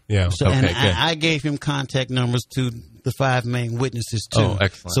will, yeah. So, okay, and good. I gave him contact numbers to the 5 main witnesses too. Oh,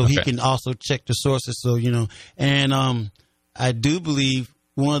 excellent. So he can also check the sources. So and I do believe.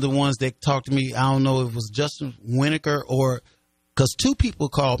 One of the ones that talked to me, I don't know if it was Justin Winokur or because 2 people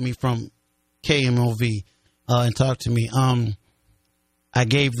called me from KMOV and talked to me. I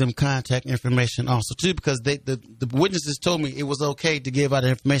gave them contact information also too because the witnesses told me it was okay to give out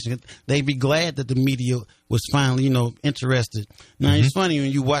information. They'd be glad that the media was finally interested. Now It's funny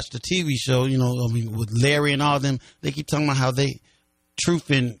when you watch the TV show, with Larry and all them, they keep talking about how they truth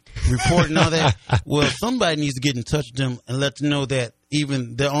and report and all that. Well, somebody needs to get in touch with them and let them know that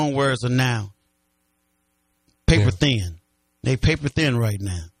even their own words are now paper thin. They paper thin right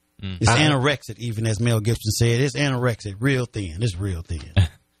now. It's anorexic, even as Mel Gibson said. It's anorexic, real thin. It's real thin.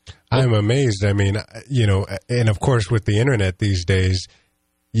 I'm amazed. I mean, and of course with the internet these days,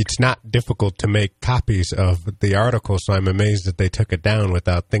 it's not difficult to make copies of the article. So I'm amazed that they took it down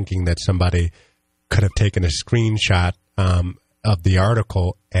without thinking that somebody could have taken a screenshot of the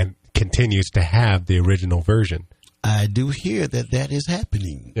article and continues to have the original version. I do hear that is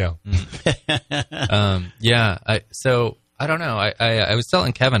happening. Yeah. So I don't know. I was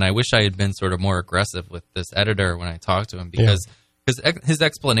telling Kevin, I wish I had been sort of more aggressive with this editor when I talked to him because his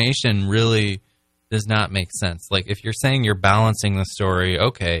explanation really does not make sense. Like if you're saying you're balancing the story,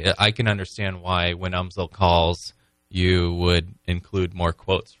 okay, I can understand why when Umzel calls, you would include more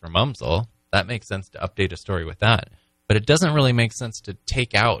quotes from Umzel. That makes sense to update a story with that. But it doesn't really make sense to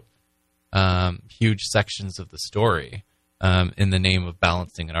take out huge sections of the story in the name of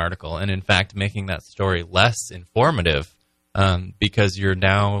balancing an article. And in fact, making that story less informative because you're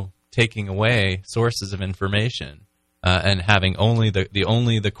now taking away sources of information and having only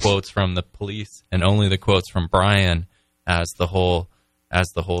the quotes from the police and only the quotes from Brian as the whole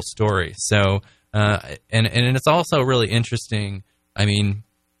story. So and it's also really interesting. I mean,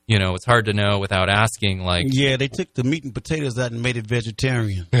 it's hard to know without asking. Like, yeah, they took the meat and potatoes out and made it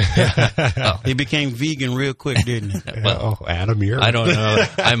vegetarian. They became vegan real quick, didn't they? Well, Adam, I don't know.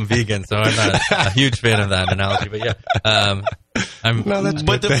 I'm vegan, so I'm not a huge fan of that analogy. But yeah, I'm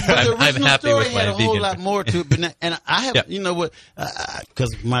happy story with my had a whole vegan. lot more to it. But and I have, because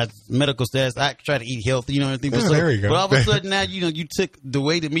my medical status, I try to eat healthy, everything. But there you go. But all of a sudden now, you took the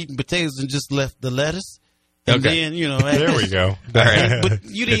way the meat and potatoes and just left the lettuce. And then, there we go. All right. But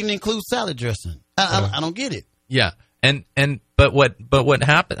you didn't include salad dressing. I don't get it. Yeah. But what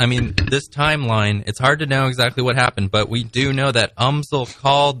happened? I mean, this timeline, it's hard to know exactly what happened, but we do know that Umzel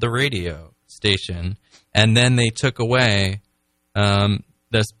called the radio station and then they took away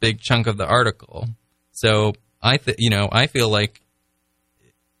this big chunk of the article. So I feel like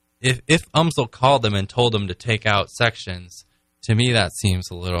if UMSL called them and told them to take out sections, to me that seems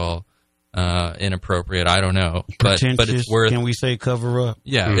a little inappropriate. I don't know, but it's worth. Can we say cover up?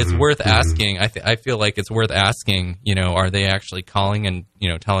 Yeah, it's worth asking. I feel like it's worth asking. Are they actually calling and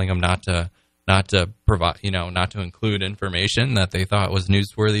telling them not to provide, not to include information that they thought was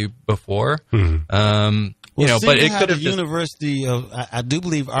newsworthy before? But it could have university of. I do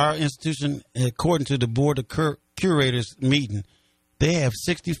believe our institution, according to the board of curators meeting, they have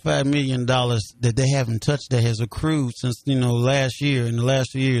 $65 million that they haven't touched that has accrued since last year. In the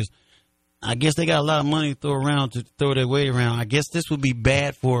last 2 years, I guess they got a lot of money to throw their weight around. I guess this would be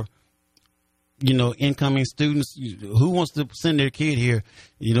bad for incoming students. Who wants to send their kid here?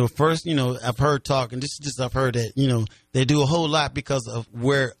 First, I've heard talk, and I've heard that they do a whole lot because of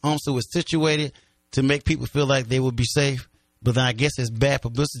where UMSL is situated to make people feel like they will be safe. But then I guess it's bad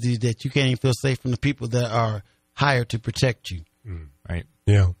publicity that you can't even feel safe from the people that are hired to protect you. Right.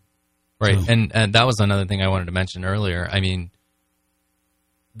 Yeah. Right. So. And that was another thing I wanted to mention earlier. I mean,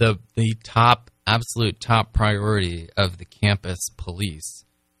 the absolute top priority of the campus police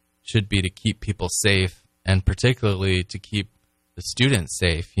should be to keep people safe, and particularly to keep the students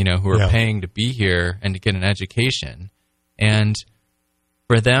safe, who are paying to be here and to get an education. And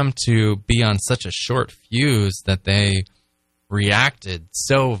for them to be on such a short fuse that they reacted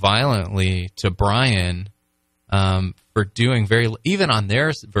so violently to Brian for doing even on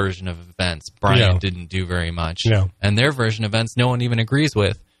their version of events, Brian didn't do very much. And their version of events, no one even agrees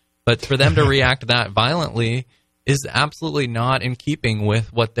with. But for them to react that violently is absolutely not in keeping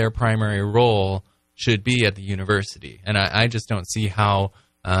with what their primary role should be at the university. And I just don't see how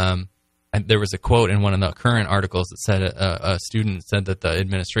there was a quote in one of the current articles that said a student said that the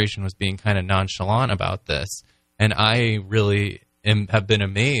administration was being kind of nonchalant about this. And I really have been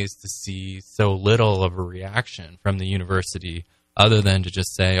amazed to see so little of a reaction from the university other than to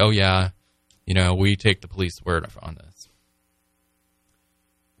just say, oh, yeah, we take the police word on this.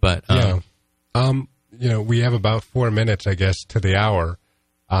 But, we have about 4 minutes, I guess, to the hour.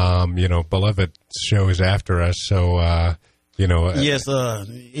 Beloved show is after us, so, Yes,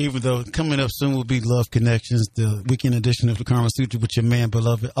 even though coming up soon will be Love Connections, the weekend edition of the Karma Sutra with your man,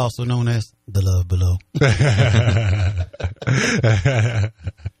 Beloved, also known as The Love Below.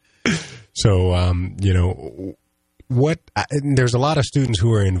 So, there's a lot of students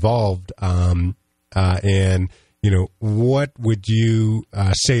who are involved, and what would you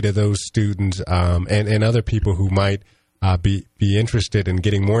say to those students and other people who might be interested in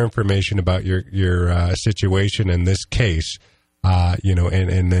getting more information about your situation in this case,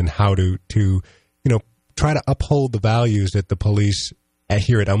 and then how to try to uphold the values that the police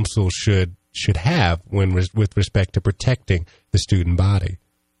here at UMSL should have with respect to protecting the student body?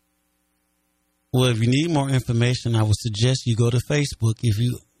 Well, if you need more information, I would suggest you go to Facebook. If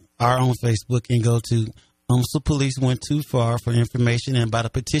you are on Facebook, and go to UMSL Police Went Too Far for information, and by the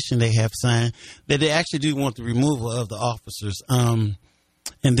petition they have signed that they actually do want the removal of the officers. And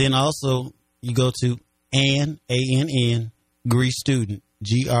then also you go to ANN Gree Student,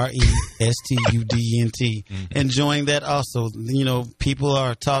 GRESTUDNT, and join that also. People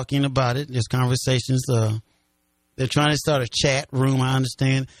are talking about it. There's conversations. They're trying to start a chat room, I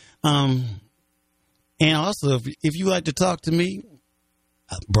understand. And also, if you like to talk to me,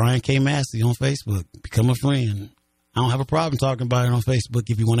 Brian K. Massey on Facebook. Become a friend. I don't have a problem talking about it on Facebook.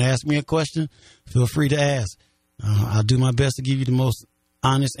 If you want to ask me a question, feel free to ask. I'll do my best to give you the most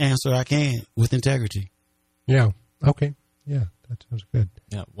honest answer I can with integrity. Yeah. Okay. Yeah, that sounds good.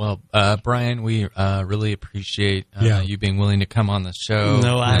 Yeah. Well, Brian, we really appreciate you being willing to come on the show.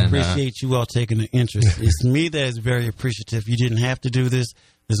 No, I appreciate you all taking an interest. It's me that is very appreciative. You didn't have to do this.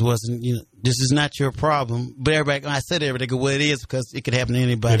 This wasn't, this is not your problem. But everybody, when I said everybody, go, well, it is, because it could happen to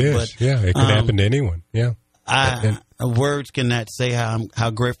anybody. It is, it could happen to anyone, yeah. Words cannot say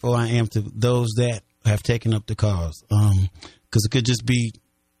how grateful I am to those that have taken up the cause. Because it could just be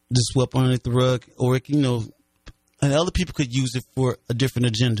just swept underneath the rug, or it, and other people could use it for a different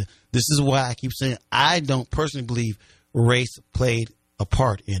agenda. This is why I keep saying I don't personally believe race played a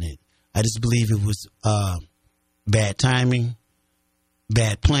part in it. I just believe it was bad timing,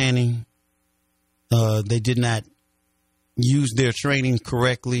 bad planning. They did not use their training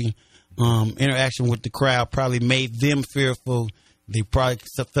correctly. Interaction with the crowd probably made them fearful. They probably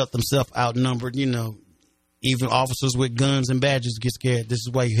felt themselves outnumbered. Even officers with guns and badges get scared. This is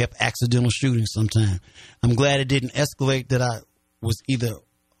why you have accidental shootings sometimes. I'm glad it didn't escalate, that I was either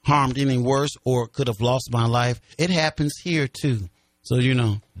harmed any worse or could have lost my life. It happens here too. So, you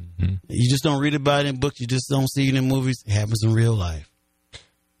just don't read about it in books. You just don't see it in movies. It happens in real life.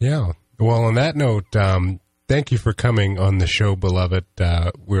 Yeah. Well, on that note, thank you for coming on the show, beloved.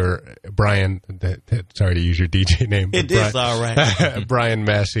 We're Brian. Sorry to use your DJ name. It is all right. Brian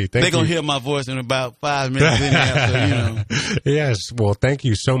Massey. They're going to hear my voice in about 5 minutes. Yes. Well, thank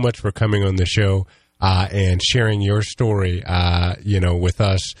you so much for coming on the show and sharing your story, with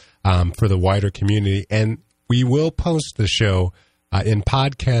us for the wider community. And we will post the show in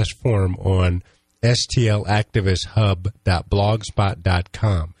podcast form on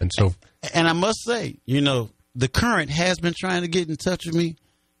stlactivisthub.blogspot.com. And I must say, the Current has been trying to get in touch with me,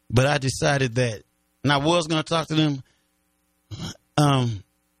 but I decided that, and I was going to talk to them.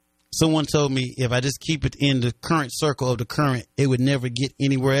 Someone told me if I just keep it in the current circle of the Current, it would never get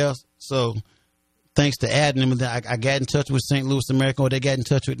anywhere else. So thanks to adding them, I got in touch with St. Louis American, or they got in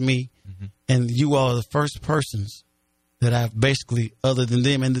touch with me. Mm-hmm. And you all are the first persons that I've basically, other than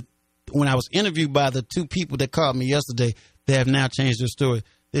them. And when I was interviewed by the 2 people that called me yesterday, they have now changed their story.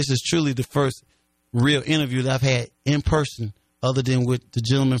 This is truly the first real interview that I've had in person, other than with the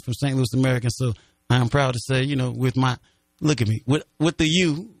gentleman from St. Louis American. So I'm proud to say, with my, look at me, with the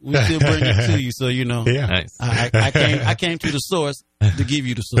you, we still bring it to you. So, yeah. Nice. I came to the source to give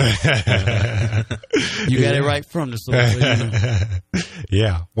you the source. You got it right from the source. So,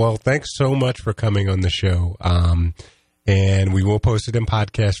 Yeah. Well, thanks so much for coming on the show. And we will post it in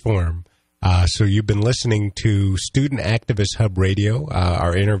podcast form. So you've been listening to Student Activist Hub Radio,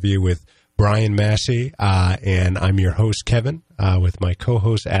 our interview with Brian Massey, and I'm your host, Kevin, with my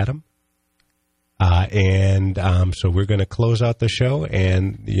co-host, Adam. So we're going to close out the show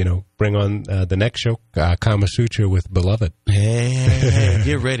and, bring on the next show, Kama Sutra with Beloved. Hey,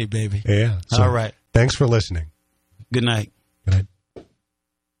 get ready, baby. Yeah. So, all right. Thanks for listening. Good night.